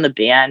depends on the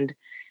band.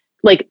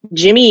 Like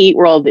Jimmy Eat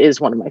World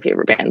is one of my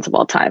favorite bands of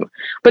all time,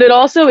 but it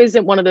also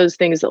isn't one of those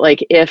things that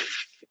like, if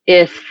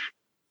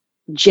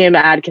Jim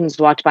Adkins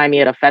walked by me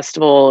at a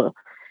festival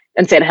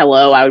and said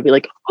hello, I would be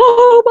like,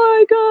 oh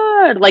my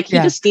God. Like he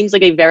just seems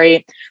like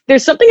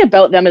there's something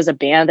about them as a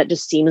band that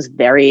just seems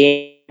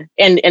very,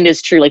 and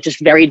is true, like just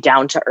very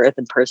down to earth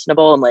and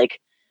personable and like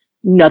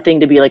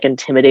nothing to be like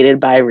intimidated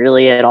by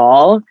really at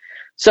all.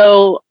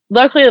 So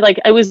luckily,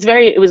 like it was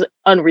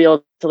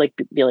unreal to like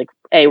be like,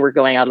 hey, we're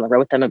going out on the road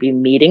with them and be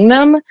meeting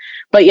them.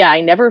 But yeah, I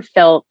never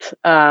felt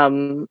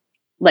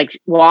like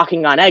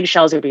walking on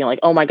eggshells or being like,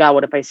 oh my God,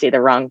 what if I say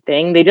the wrong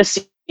thing? They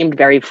just seemed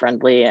very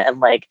friendly and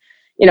like,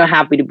 you know,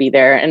 happy to be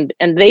there. And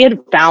they had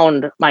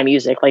found my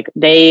music. Like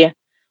we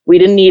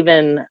didn't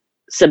even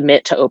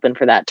submit to open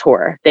for that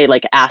tour. They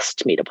like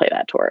asked me to play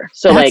that tour.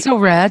 So that's like so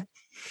rad.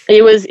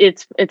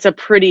 It's a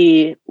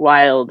pretty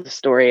wild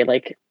story.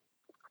 Like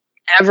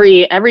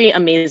every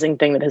amazing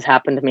thing that has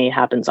happened to me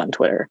happens on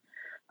Twitter.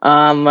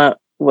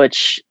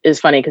 Which is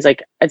funny because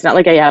like it's not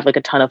like I have like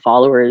a ton of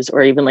followers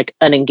or even like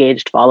an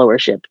engaged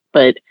followership,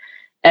 but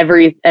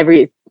every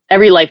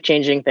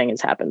life-changing thing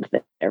has happened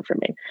there for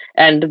me.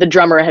 And the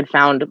drummer had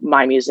found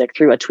my music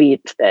through a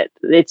tweet that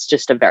it's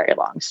just a very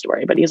long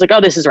story, but he's like,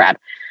 oh, this is rad.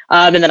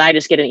 And then I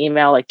just get an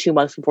email like 2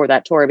 months before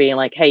that tour being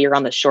like, hey, you're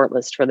on the short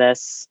list for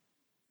this.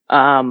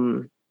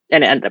 And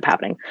it ended up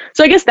happening.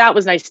 So I guess that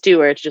was nice too,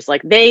 where it's just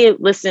like they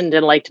listened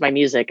and liked my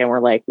music and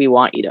were like, we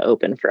want you to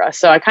open for us.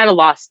 So I kind of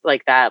lost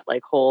like that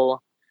like whole,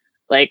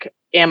 like,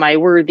 am I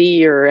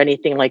worthy or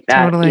anything like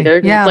that either.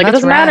 Yeah, like it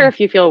doesn't matter if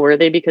you feel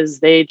worthy because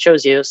they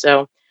chose you.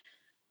 So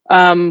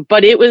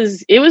but it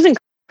was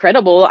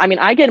incredible. I mean,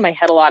 I get in my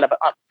head a lot of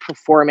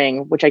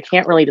performing, which I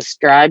can't really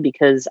describe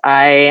because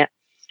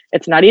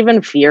it's not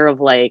even fear of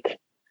like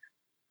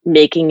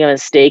making a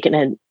mistake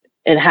and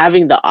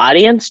having the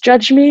audience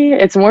judge me.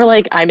 It's more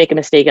like I make a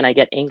mistake and I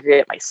get angry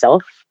at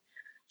myself.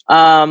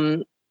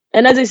 And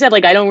as I said,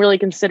 like, I don't really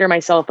consider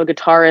myself a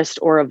guitarist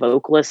or a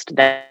vocalist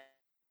that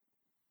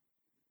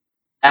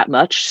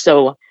much.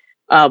 So,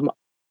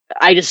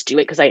 I just do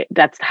it because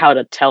that's how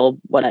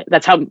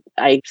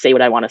I say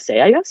what I want to say,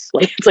 I guess.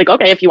 Like, it's like,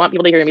 okay, if you want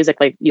people to hear your music,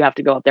 like you have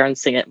to go up there and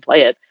sing it and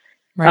play it.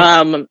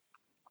 Right.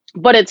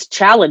 But it's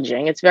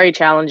challenging. It's very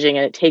challenging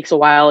and it takes a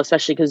while,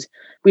 especially because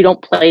we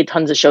don't play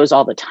tons of shows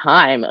all the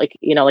time. Like,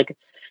 you know, like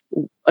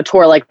a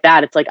tour like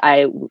that, it's like,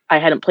 I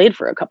hadn't played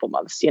for a couple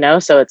months, you know?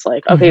 So it's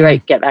like, okay,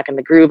 right. Get back in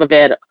the groove of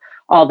it,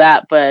 all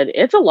that. But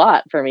it's a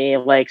lot for me,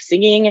 like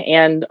singing.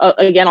 And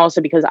again, also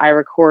because I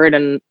record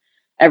and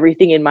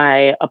everything in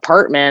my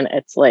apartment,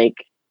 it's like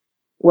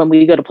when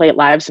we go to play it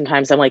live,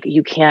 sometimes I'm like,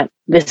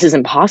 this is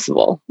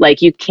impossible.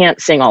 Like you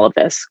can't sing all of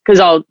this because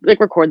I'll like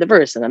record the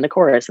verse and then the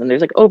chorus and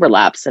there's like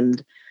overlaps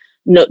and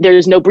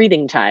there's no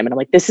breathing time. And I'm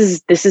like, this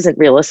isn't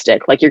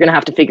realistic. Like you're going to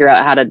have to figure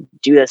out how to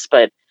do this,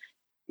 but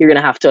you're going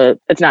to have to,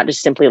 it's not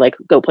just simply like,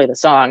 go play the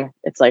song.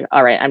 It's like,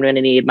 all right, I'm going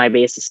to need my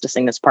bassist to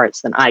sing this part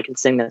so then I can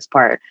sing this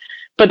part.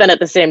 But then at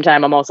the same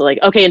time, I'm also like,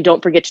 okay, and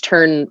don't forget to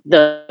turn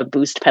the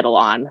boost pedal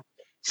on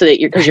so that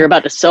because you're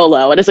about to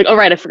solo. And it's like, oh,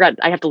 right, I forgot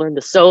I have to learn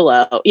the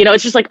solo. You know,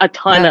 it's just like a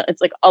ton of, it's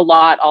like a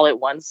lot all at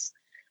once.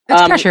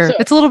 It's pressure. So,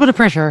 it's a little bit of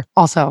pressure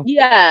also.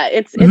 Yeah,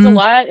 it's a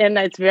lot. And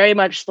it's very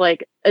much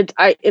like,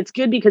 it's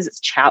good because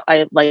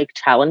I like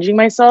challenging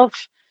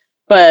myself.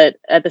 But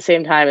at the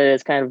same time, it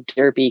is kind of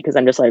derpy because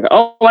I'm just like,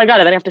 oh my God.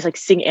 And then I have to like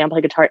sing and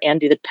play guitar and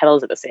do the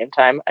pedals at the same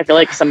time. I feel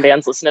like some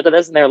bands listen to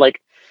this and they're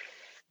like,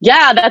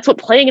 yeah, that's what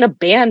playing in a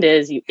band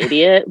is, you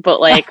idiot. But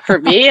like for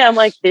me, I'm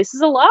like, this is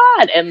a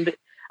lot. And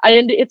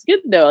it's good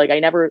though. Like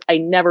I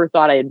never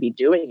thought I'd be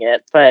doing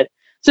it. But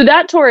so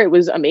that tour, it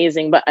was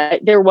amazing.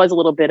 But there was a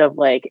little bit of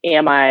like,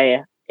 am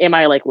I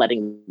like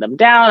letting them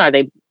down? Are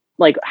they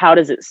like, how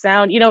does it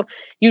sound? You know,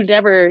 you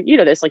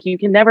know this, like you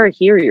can never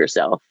hear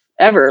yourself.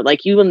 Ever.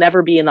 Like you will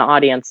never be in the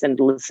audience and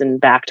listen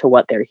back to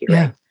what they're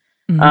hearing.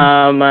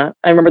 Yeah.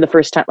 I remember the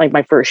first time, like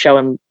my first show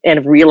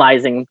and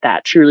realizing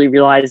that, truly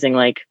realizing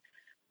like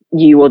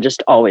you will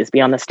just always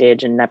be on the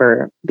stage and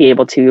never be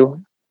able to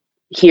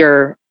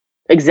hear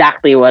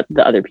exactly what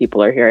the other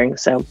people are hearing.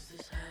 So,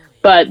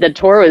 but the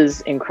tour was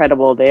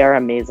incredible. They are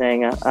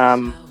amazing.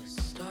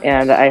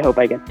 And I hope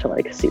I get to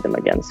like see them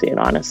again soon,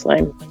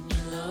 honestly.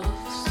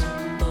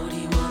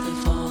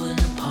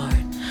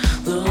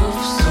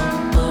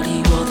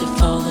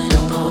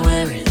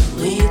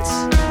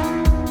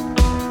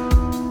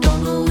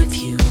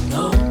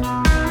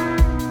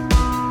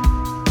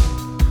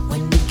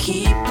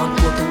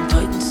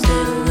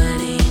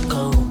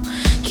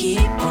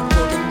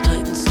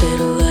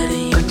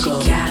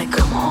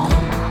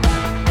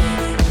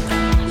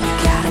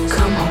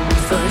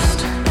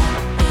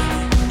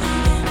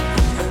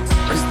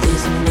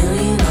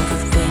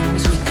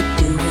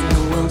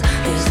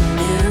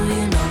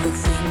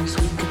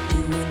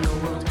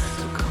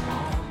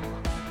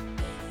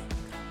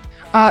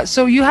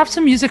 So you have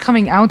some music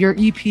coming out. Your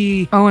EP,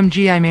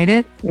 OMG, I Made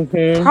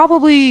It,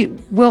 probably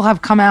will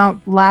have come out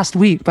last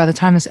week by the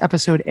time this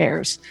episode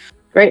airs.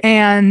 Great.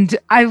 And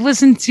I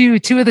listened to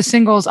two of the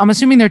singles. I'm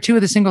assuming they're two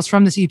of the singles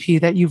from this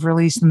EP that you've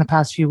released in the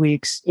past few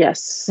weeks.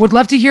 Yes. Would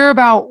love to hear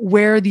about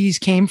where these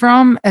came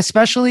from.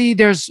 Especially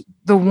there's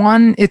the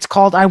one, it's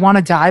called I Want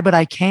to Die, But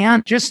I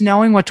Can't. Just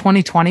knowing what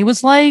 2020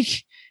 was like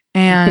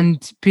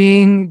and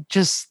being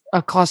just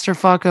a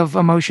clusterfuck of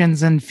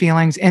emotions and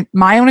feelings. And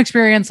my own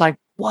experience, like,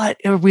 what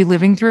are we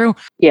living through?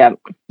 Yeah.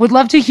 Would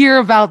love to hear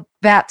about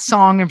that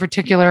song in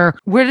particular.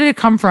 Where did it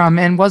come from?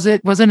 And was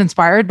it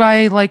inspired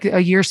by like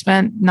a year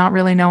spent not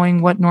really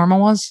knowing what normal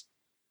was?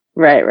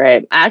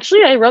 Right.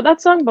 Actually, I wrote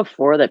that song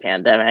before the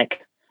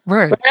pandemic.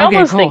 Right. Which I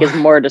almost think is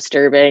more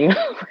disturbing.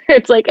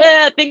 It's like,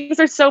 things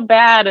are so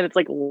bad. And it's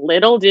like,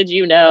 little did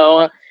you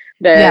know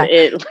that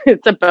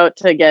it's about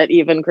to get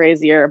even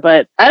crazier.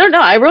 But I don't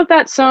know. I wrote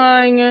that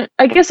song.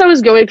 I guess I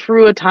was going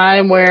through a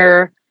time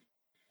where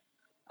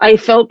I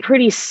felt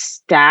pretty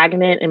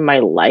stagnant in my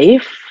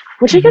life,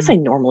 which I guess I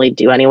normally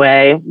do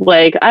anyway.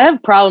 Like I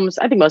have problems.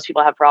 I think most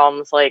people have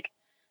problems like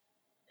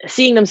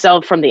seeing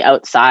themselves from the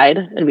outside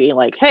and being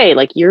like, hey,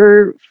 like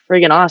you're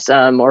friggin'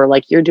 awesome. Or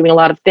like you're doing a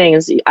lot of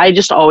things. I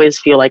just always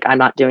feel like I'm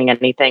not doing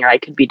anything or I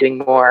could be doing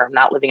more. I'm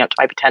not living up to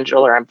my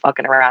potential or I'm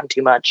fucking around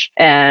too much.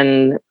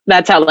 And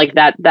that's how like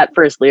that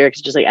first lyric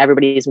is just like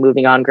everybody's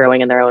moving on,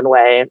 growing in their own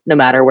way. No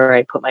matter where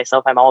I put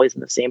myself, I'm always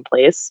in the same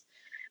place.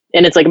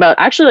 And it's like about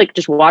actually like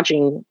just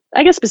watching,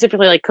 I guess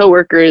specifically like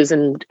coworkers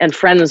and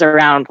friends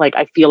around, like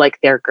I feel like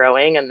they're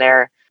growing and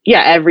they're,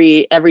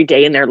 every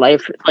day in their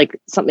life, like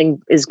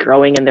something is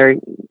growing and they're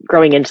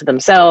growing into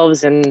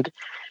themselves and,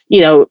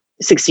 you know,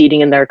 succeeding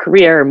in their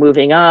career or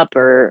moving up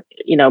or,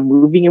 you know,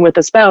 moving in with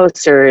a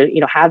spouse or, you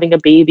know, having a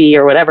baby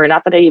or whatever.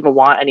 Not that I even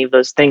want any of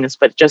those things,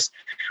 but just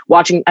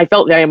watching, I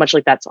felt very much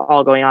like that's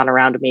all going on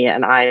around me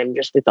and I am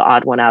just like the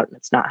odd one out and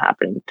it's not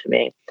happening to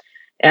me.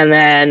 And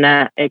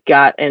then it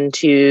got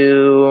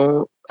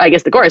into, I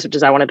guess, the chorus, which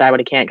is I want to die,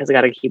 but I can't because I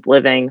got to keep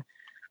living,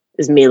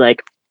 is me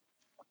like,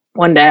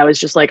 one day I was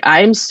just like,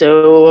 I'm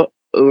so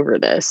over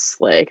this.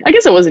 Like, I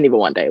guess it wasn't even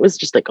one day. It was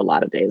just like a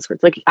lot of days where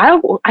it's like, I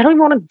don't even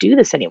want to do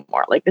this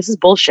anymore. Like, this is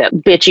bullshit.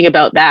 Bitching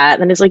about that.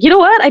 And it's like, you know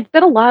what? I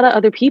bet a lot of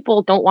other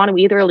people don't want to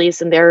either, at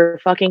least. And they're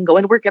fucking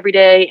going to work every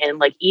day and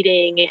like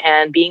eating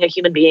and being a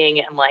human being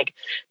and like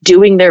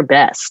doing their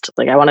best.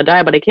 Like, I want to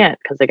die, but I can't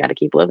because I got to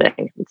keep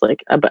living. It's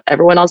like, but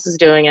everyone else is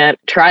doing it.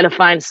 Try to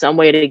find some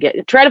way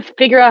to try to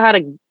figure out how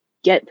to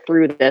get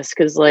through this.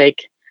 Cause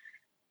like,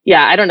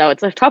 yeah, I don't know.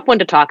 It's a tough one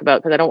to talk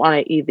about because I don't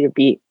want to either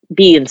be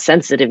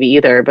insensitive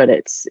either, but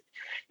it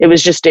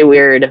was just a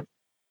weird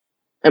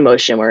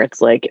emotion where it's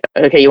like,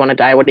 okay, you want to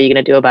die. What are you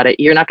going to do about it?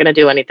 You're not going to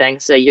do anything.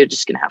 So you're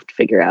just going to have to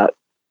figure out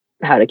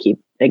how to keep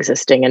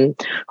existing and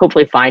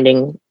hopefully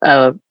finding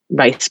a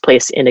nice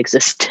place in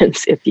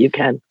existence if you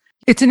can.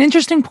 It's an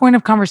interesting point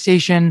of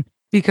conversation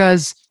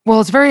because,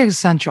 well, it's very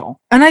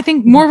essential and I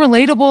think more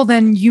relatable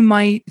than you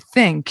might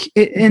think.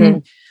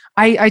 And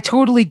I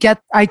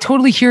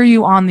totally hear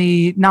you on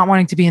the not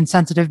wanting to be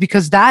insensitive,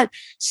 because that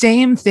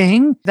same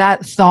thing,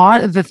 that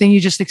thought, the thing you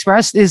just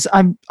expressed is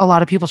a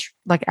lot of people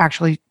like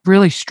actually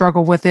really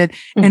struggle with it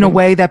in a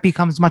way that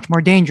becomes much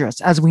more dangerous,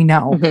 as we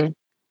know.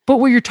 But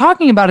what you're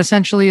talking about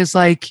essentially is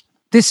like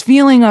this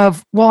feeling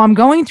of, well, I'm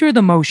going through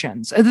the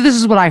motions. This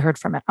is what I heard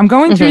from it. I'm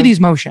going through these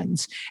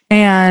motions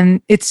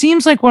and it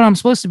seems like what I'm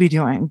supposed to be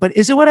doing, but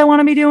is it what I want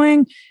to be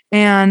doing?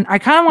 And I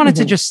kind of want it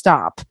to just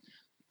stop,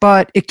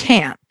 but it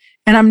can't.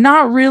 And I'm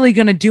not really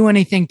going to do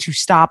anything to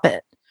stop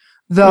it,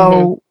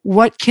 though.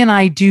 What can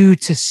I do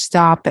to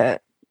stop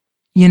it?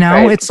 You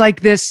know, it's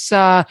like this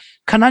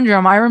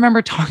conundrum. I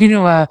remember talking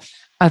to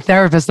a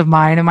therapist of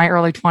mine in my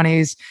early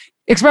 20s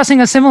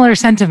expressing a similar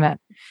sentiment.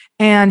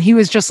 And he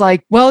was just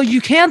like, well,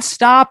 you can't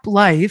stop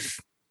life,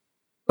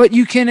 but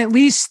you can at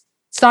least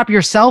stop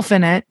yourself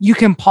in it. You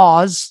can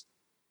pause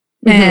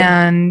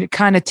and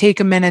kind of take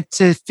a minute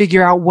to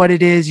figure out what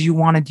it is you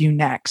want to do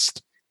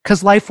next,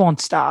 because life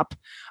won't stop.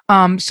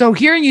 So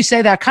hearing you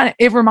say that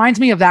it reminds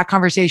me of that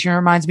conversation. It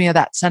reminds me of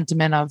that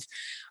sentiment of,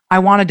 I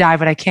want to die,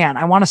 but I can't.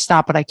 I want to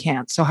stop, but I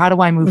can't. So how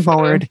do I move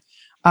forward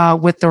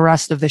with the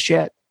rest of the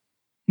shit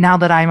now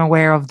that I'm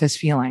aware of this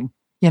feeling,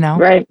 you know?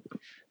 Right.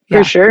 Yeah.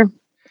 For sure.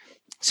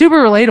 Super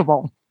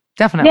relatable.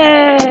 Definitely.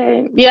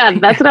 Yay. Yeah.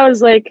 That's what I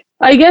was like.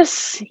 I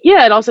guess,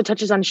 yeah, it also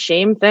touches on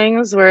shame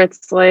things where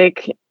it's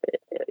like,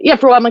 yeah,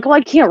 for a while I'm like, well,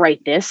 I can't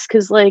write this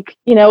because, like,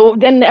 you know,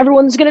 then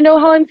everyone's going to know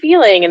how I'm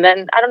feeling. And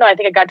then, I don't know, I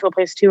think I got to a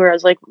place too where I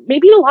was like,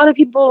 maybe a lot of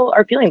people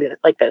are feeling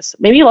like this.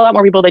 Maybe a lot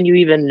more people than you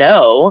even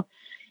know.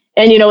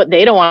 And you know what?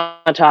 They don't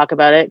want to talk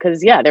about it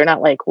because, yeah, they're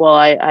not like, well,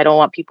 I don't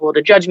want people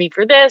to judge me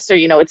for this, or,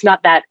 you know, it's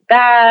not that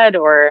bad,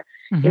 or,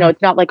 you know,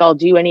 it's not like I'll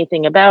do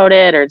anything about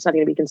it, or it's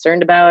nothing to be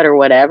concerned about or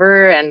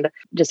whatever. And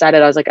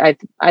decided I was like,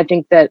 I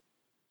think that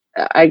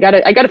I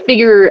gotta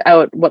figure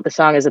out what the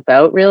song is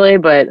about, really,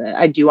 but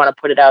I do want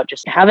to put it out,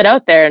 just have it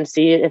out there and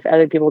see if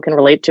other people can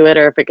relate to it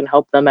or if it can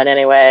help them in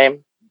any way.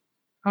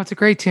 Oh, it's a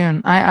great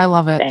tune. I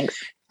love it. Thanks.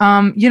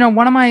 You know,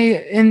 one of my,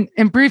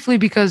 and briefly,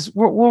 because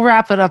we'll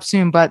wrap it up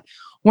soon, but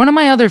one of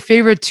my other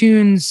favorite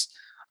tunes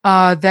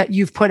that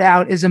you've put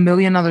out is A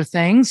Million Other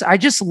Things. I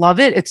just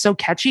love it. It's so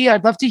catchy.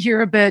 I'd love to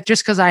hear a bit,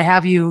 just because I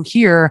have you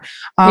here,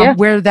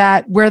 where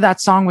that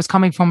song was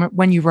coming from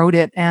when you wrote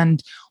it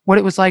and what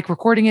it was like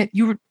recording it.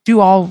 You do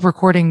all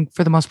recording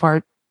for the most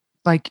part,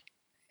 like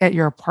at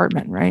your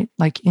apartment, right?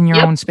 Like in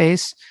your own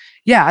space.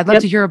 Yeah. I'd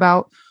love to hear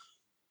about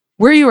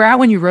where you were at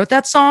when you wrote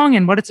that song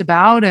and what it's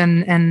about,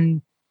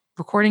 and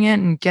recording it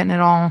and getting it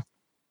all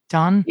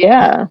done.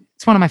 Yeah.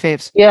 It's one of my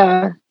faves.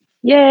 Yeah.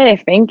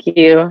 Yay. Thank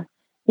you.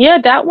 Yeah.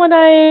 That one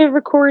I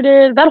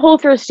recorded, that whole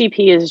first EP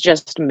is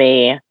just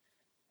me.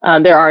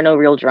 There are no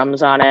real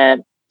drums on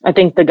it. I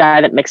think the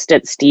guy that mixed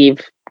it,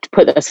 Steve,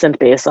 put a synth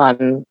bass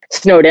on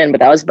Snowed In, but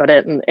that was about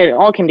it. And it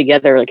all came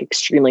together like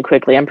extremely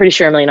quickly. I'm pretty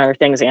sure A Million Other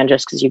Things and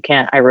Just Because You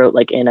Can't, I wrote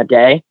like in a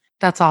day.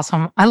 That's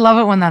awesome. I love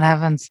it when that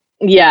happens.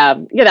 Yeah.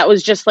 That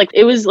was just like,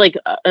 it was like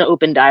an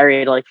open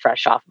diary to like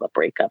fresh off of a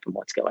breakup and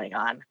what's going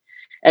on,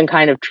 and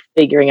kind of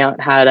figuring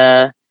out how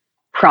to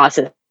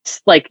process,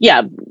 like,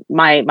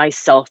 my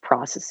self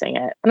processing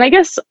it. And I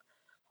guess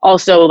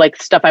also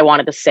like stuff I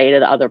wanted to say to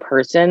the other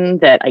person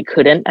that I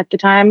couldn't at the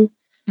time.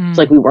 It's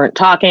like we weren't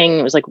talking.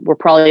 It was like, we're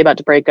probably about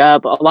to break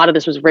up. A lot of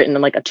this was written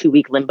in like a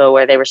 2-week limbo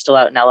where they were still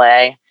out in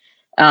LA.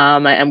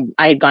 And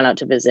I had gone out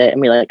to visit, and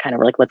we like kind of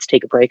were like, let's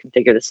take a break and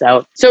figure this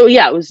out. So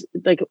yeah, it was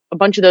like a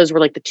bunch of those were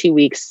like the 2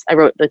 weeks. I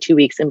wrote the 2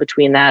 weeks in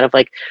between that of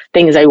like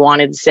things I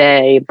wanted to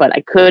say, but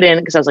I couldn't,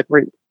 because I was like,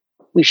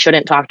 we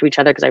shouldn't talk to each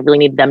other because I really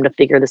need them to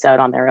figure this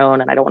out on their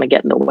own. And I don't want to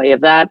get in the way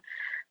of that.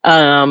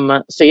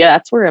 So yeah,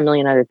 that's where A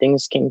Million Other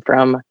Things came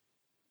from.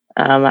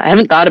 I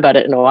haven't thought about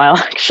it in a while,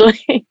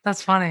 actually.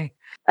 That's funny.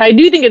 I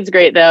do think it's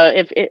great though.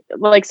 If it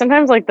like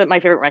sometimes like my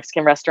favorite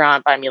Mexican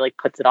restaurant by me like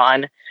puts it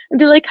on and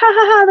they're like, ha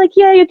ha ha, like,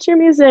 yay, it's your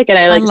music. And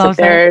I like sit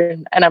there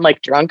and I'm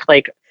like drunk,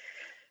 like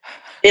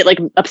it like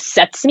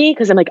upsets me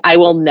because I'm like, I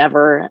will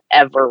never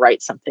ever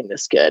write something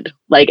this good.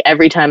 Like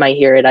every time I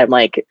hear it, I'm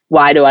like,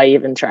 why do I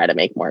even try to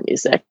make more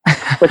music?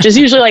 Which is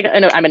usually like, I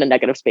know I'm in a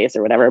negative space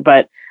or whatever,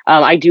 but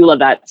I do love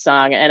that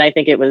song. And I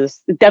think it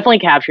definitely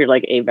captured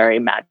like a very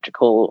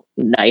magical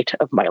night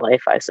of my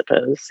life, I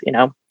suppose, you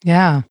know?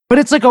 Yeah. But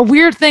it's like a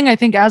weird thing, I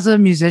think, as a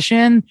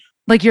musician,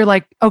 like you're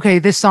like, okay,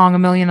 this song, A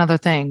Million Other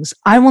Things,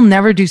 I will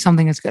never do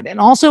something as good. And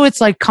also it's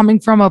like coming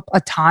from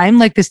a time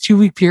like this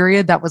 2-week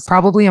period that was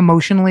probably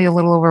emotionally a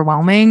little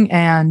overwhelming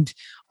and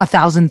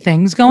 1,000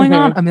 things going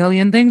on, a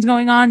million things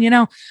going on, you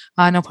know,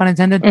 no pun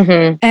intended.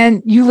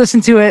 And you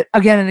listen to it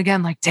again and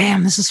again, like,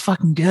 damn, this is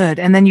fucking good.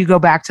 And then you go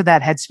back to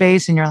that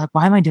headspace and you're like,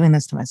 why am I doing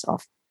this to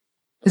myself?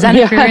 Is that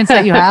an experience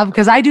that you have?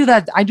 Because I do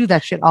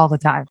that shit all the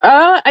time.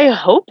 I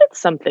hope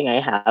it's something I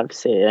have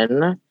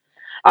seen.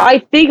 I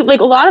think like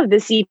a lot of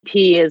this EP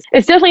it's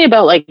definitely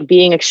about like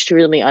being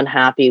extremely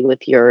unhappy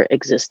with your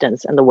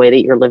existence and the way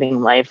that you're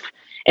living life,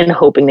 and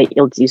hoping that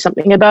you'll do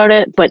something about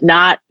it, but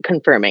not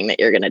confirming that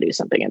you're going to do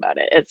something about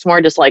it. It's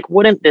more just like,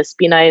 wouldn't this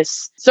be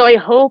nice? So I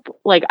hope,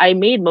 like, I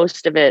made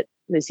most of it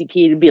this EP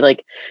to be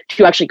like,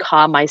 to actually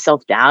calm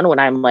myself down when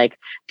I'm like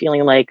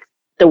feeling like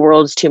the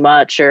world's too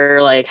much,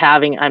 or like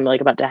I'm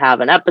like about to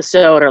have an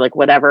episode or like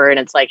whatever. And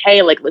it's like,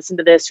 hey, like, listen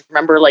to this.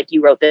 Remember, like,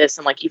 you wrote this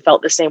and like you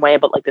felt the same way,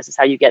 but like, this is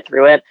how you get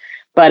through it.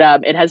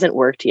 But it hasn't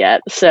worked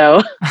yet.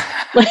 So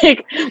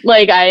like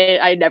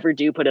I never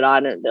do put it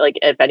on. And like,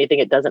 if anything,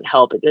 it doesn't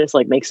help. It just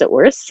like makes it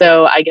worse.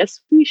 So I guess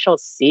we shall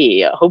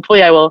see.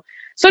 Hopefully I will.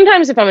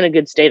 Sometimes if I'm in a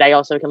good state, I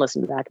also can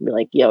listen back and be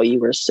like, yo, you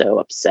were so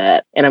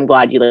upset. And I'm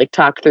glad you like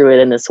talked through it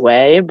in this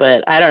way.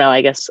 But I don't know.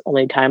 I guess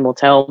only time will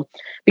tell,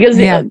 because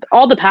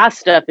all the past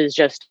stuff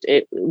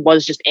it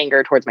was just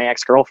anger towards my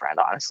ex-girlfriend,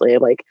 honestly.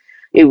 Like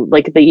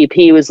the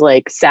EP was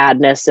like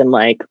sadness and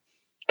like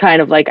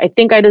kind of like, I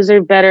think I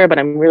deserve better, but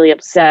I'm really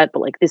upset.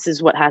 But like, this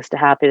is what has to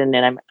happen.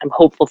 And I'm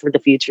hopeful for the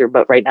future.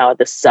 But right now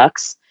this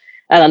sucks.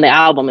 And then the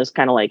album is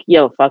kind of like,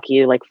 yo, fuck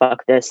you. Like,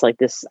 fuck this. Like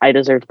this, I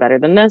deserve better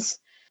than this.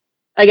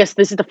 I guess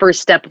this is the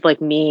first step of like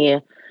me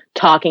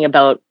talking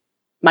about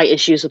my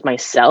issues with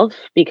myself,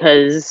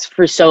 because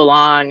for so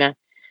long,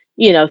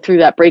 you know, through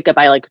that breakup,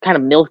 I like kind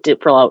of milked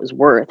it for all it was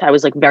worth. I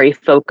was like very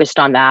focused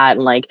on that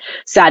and like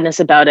sadness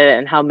about it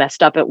and how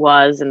messed up it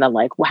was. And then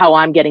like how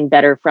I'm getting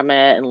better from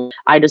it and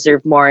I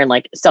deserve more, and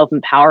like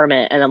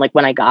self-empowerment. And then like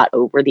when I got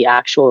over the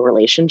actual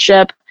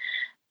relationship,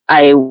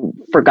 I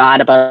forgot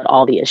about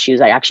all the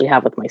issues I actually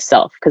have with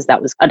myself, because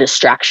that was a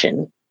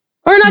distraction.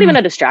 Or not even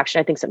a distraction.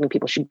 I think something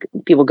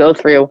people go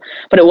through,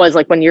 but it was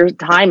like when your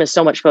time is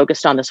so much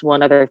focused on this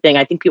one other thing.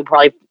 I think people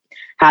probably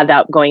had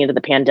that going into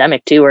the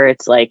pandemic too, where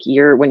it's like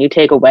when you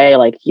take away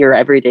like your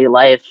everyday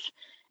life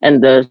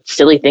and the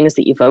silly things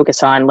that you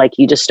focus on, like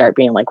you just start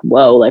being like,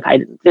 whoa, like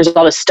there's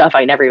all this stuff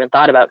I never even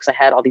thought about because I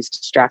had all these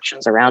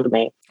distractions around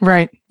me.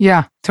 Right.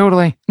 Yeah,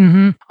 totally.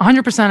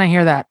 100% I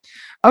hear that.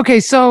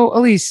 Okay. So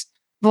Elise,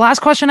 the last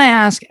question I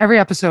ask every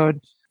episode,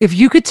 if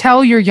you could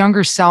tell your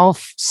younger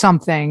self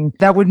something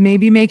that would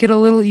maybe make it a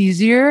little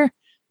easier,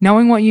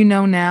 knowing what you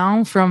know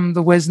now from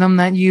the wisdom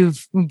that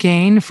you've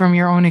gained from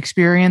your own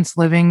experience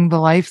living the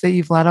life that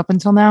you've led up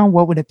until now,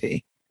 what would it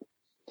be?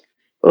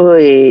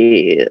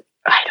 Oy,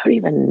 I don't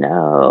even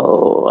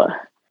know.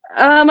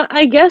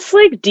 I guess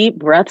like deep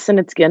breaths and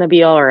it's gonna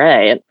be all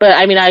right. But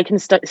I mean, I can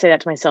say that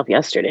to myself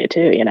yesterday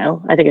too, you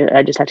know? I think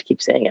I just have to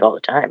keep saying it all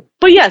the time.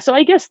 But yeah, so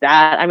I guess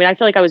that, I mean, I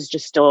feel like I was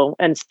just still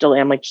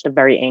am like just a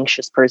very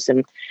anxious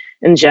person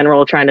in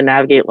general, trying to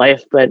navigate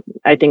life. But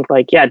I think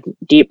like, yeah,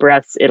 deep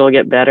breaths, it'll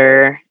get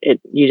better.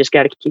 You just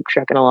got to keep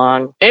trucking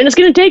along, and it's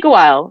going to take a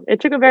while.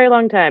 It took a very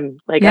long time.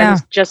 Like I'm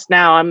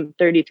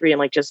 33 and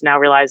like just now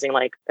realizing,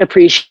 like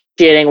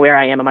appreciating where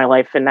I am in my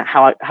life and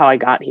how I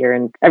got here.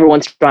 And every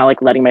once in a while,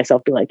 like letting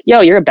myself be like,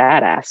 yo, you're a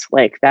badass.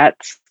 Like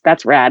that's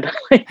rad.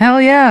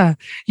 Hell yeah.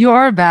 You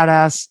are a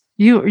badass.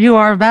 You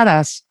are a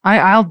badass.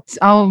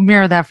 I'll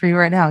mirror that for you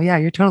right now. Yeah,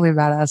 you're totally a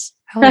badass.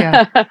 Hell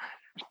yeah.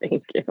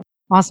 Thank you.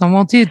 Awesome.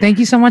 Well, dude, thank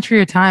you so much for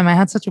your time. I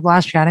had such a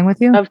blast chatting with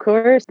you. Of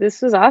course.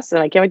 This was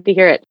awesome. I can't wait to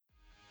hear it.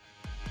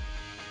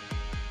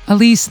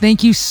 Elise,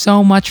 thank you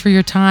so much for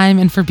your time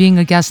and for being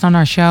a guest on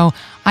our show.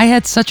 I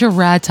had such a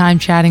rad time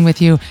chatting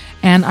with you,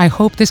 and I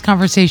hope this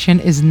conversation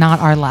is not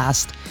our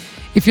last.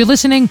 If you're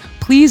listening,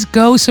 please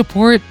go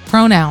support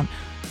Pronoun.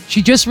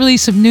 She just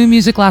released some new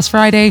music last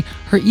Friday.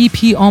 Her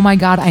EP, Oh My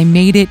God, I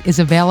Made It, is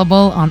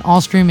available on all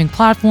streaming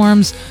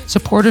platforms.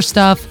 Support her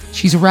stuff.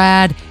 She's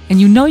rad,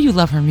 and you know you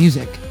love her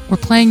music. We're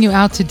playing you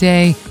out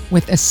today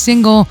with a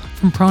single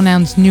from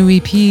Pronoun's new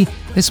EP.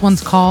 This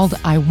one's called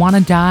I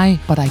Wanna Die,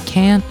 But I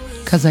Can't,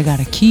 'Cause I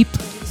Gotta Keep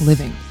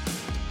Living.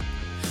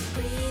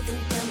 Breathing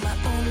down my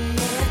own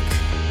neck,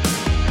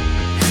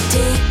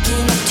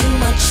 taking up too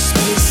much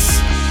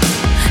space.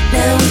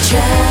 Now I'm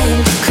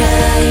trying to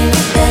cry in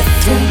the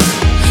bathroom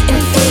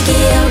and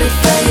figure out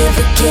if I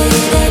ever get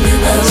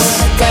anywhere. I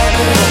wanna die,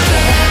 but I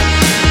can't.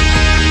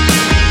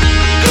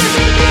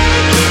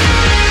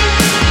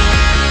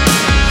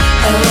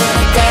 I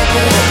wanna die,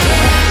 but I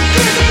can't.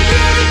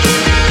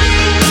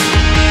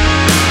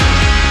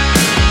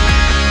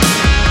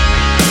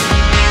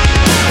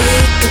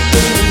 Wake up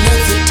in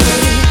another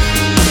day,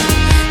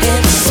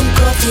 have some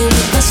coffee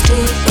with my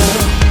stool.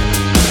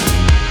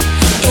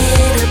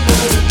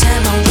 Edible the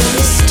time I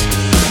waste,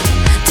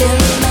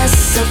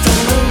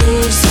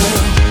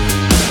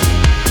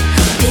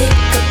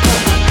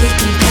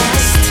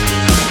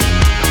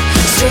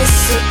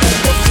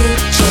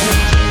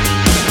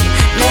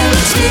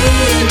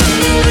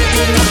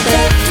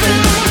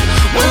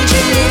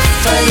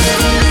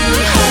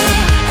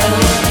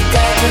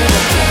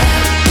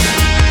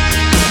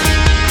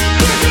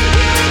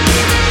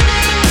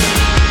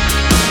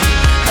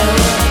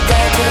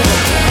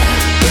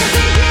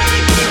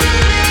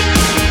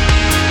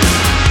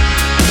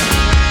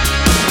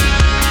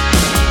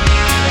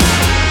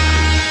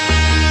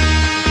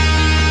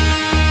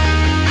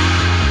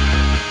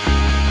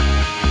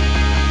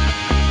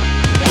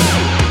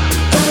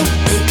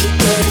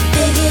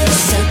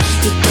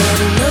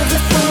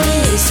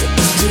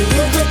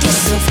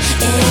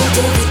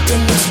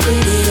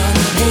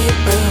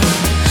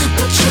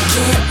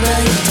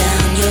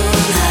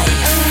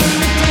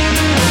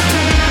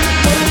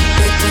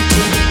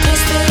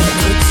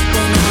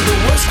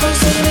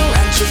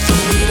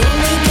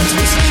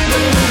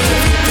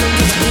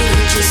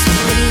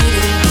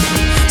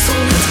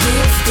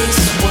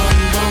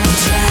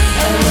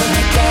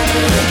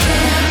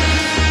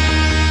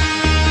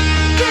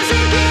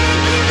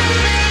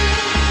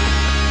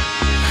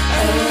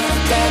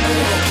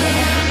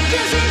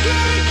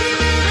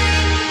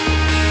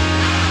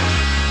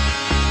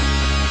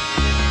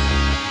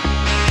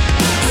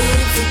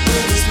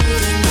 Everybody's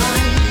moving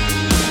on.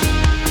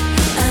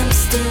 I'm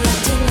still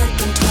acting like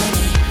I'm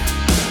 20.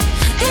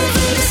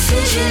 Every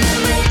decision I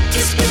make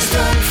is based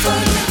on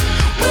fun.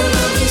 Well,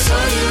 always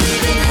are you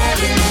even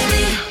having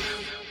any?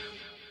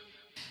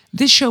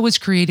 This show was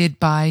created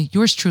by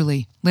yours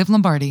truly, Liv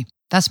Lombardi.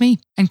 That's me,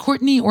 and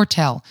Courtney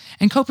Ortel,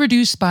 and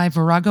co-produced by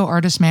Virago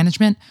Artist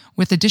Management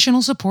with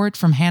additional support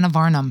from Hannah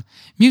Varnum.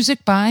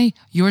 Music by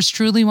yours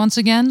truly once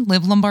again,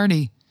 Liv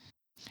Lombardi.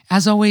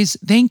 As always,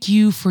 thank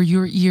you for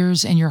your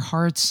ears and your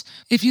hearts.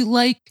 If you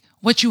like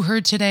what you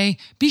heard today,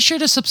 be sure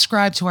to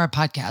subscribe to our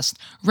podcast,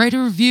 write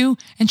a review,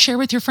 and share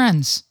with your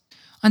friends.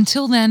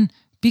 Until then,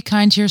 be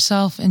kind to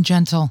yourself and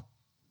gentle.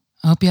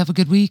 I hope you have a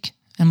good week,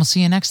 and we'll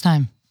see you next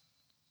time.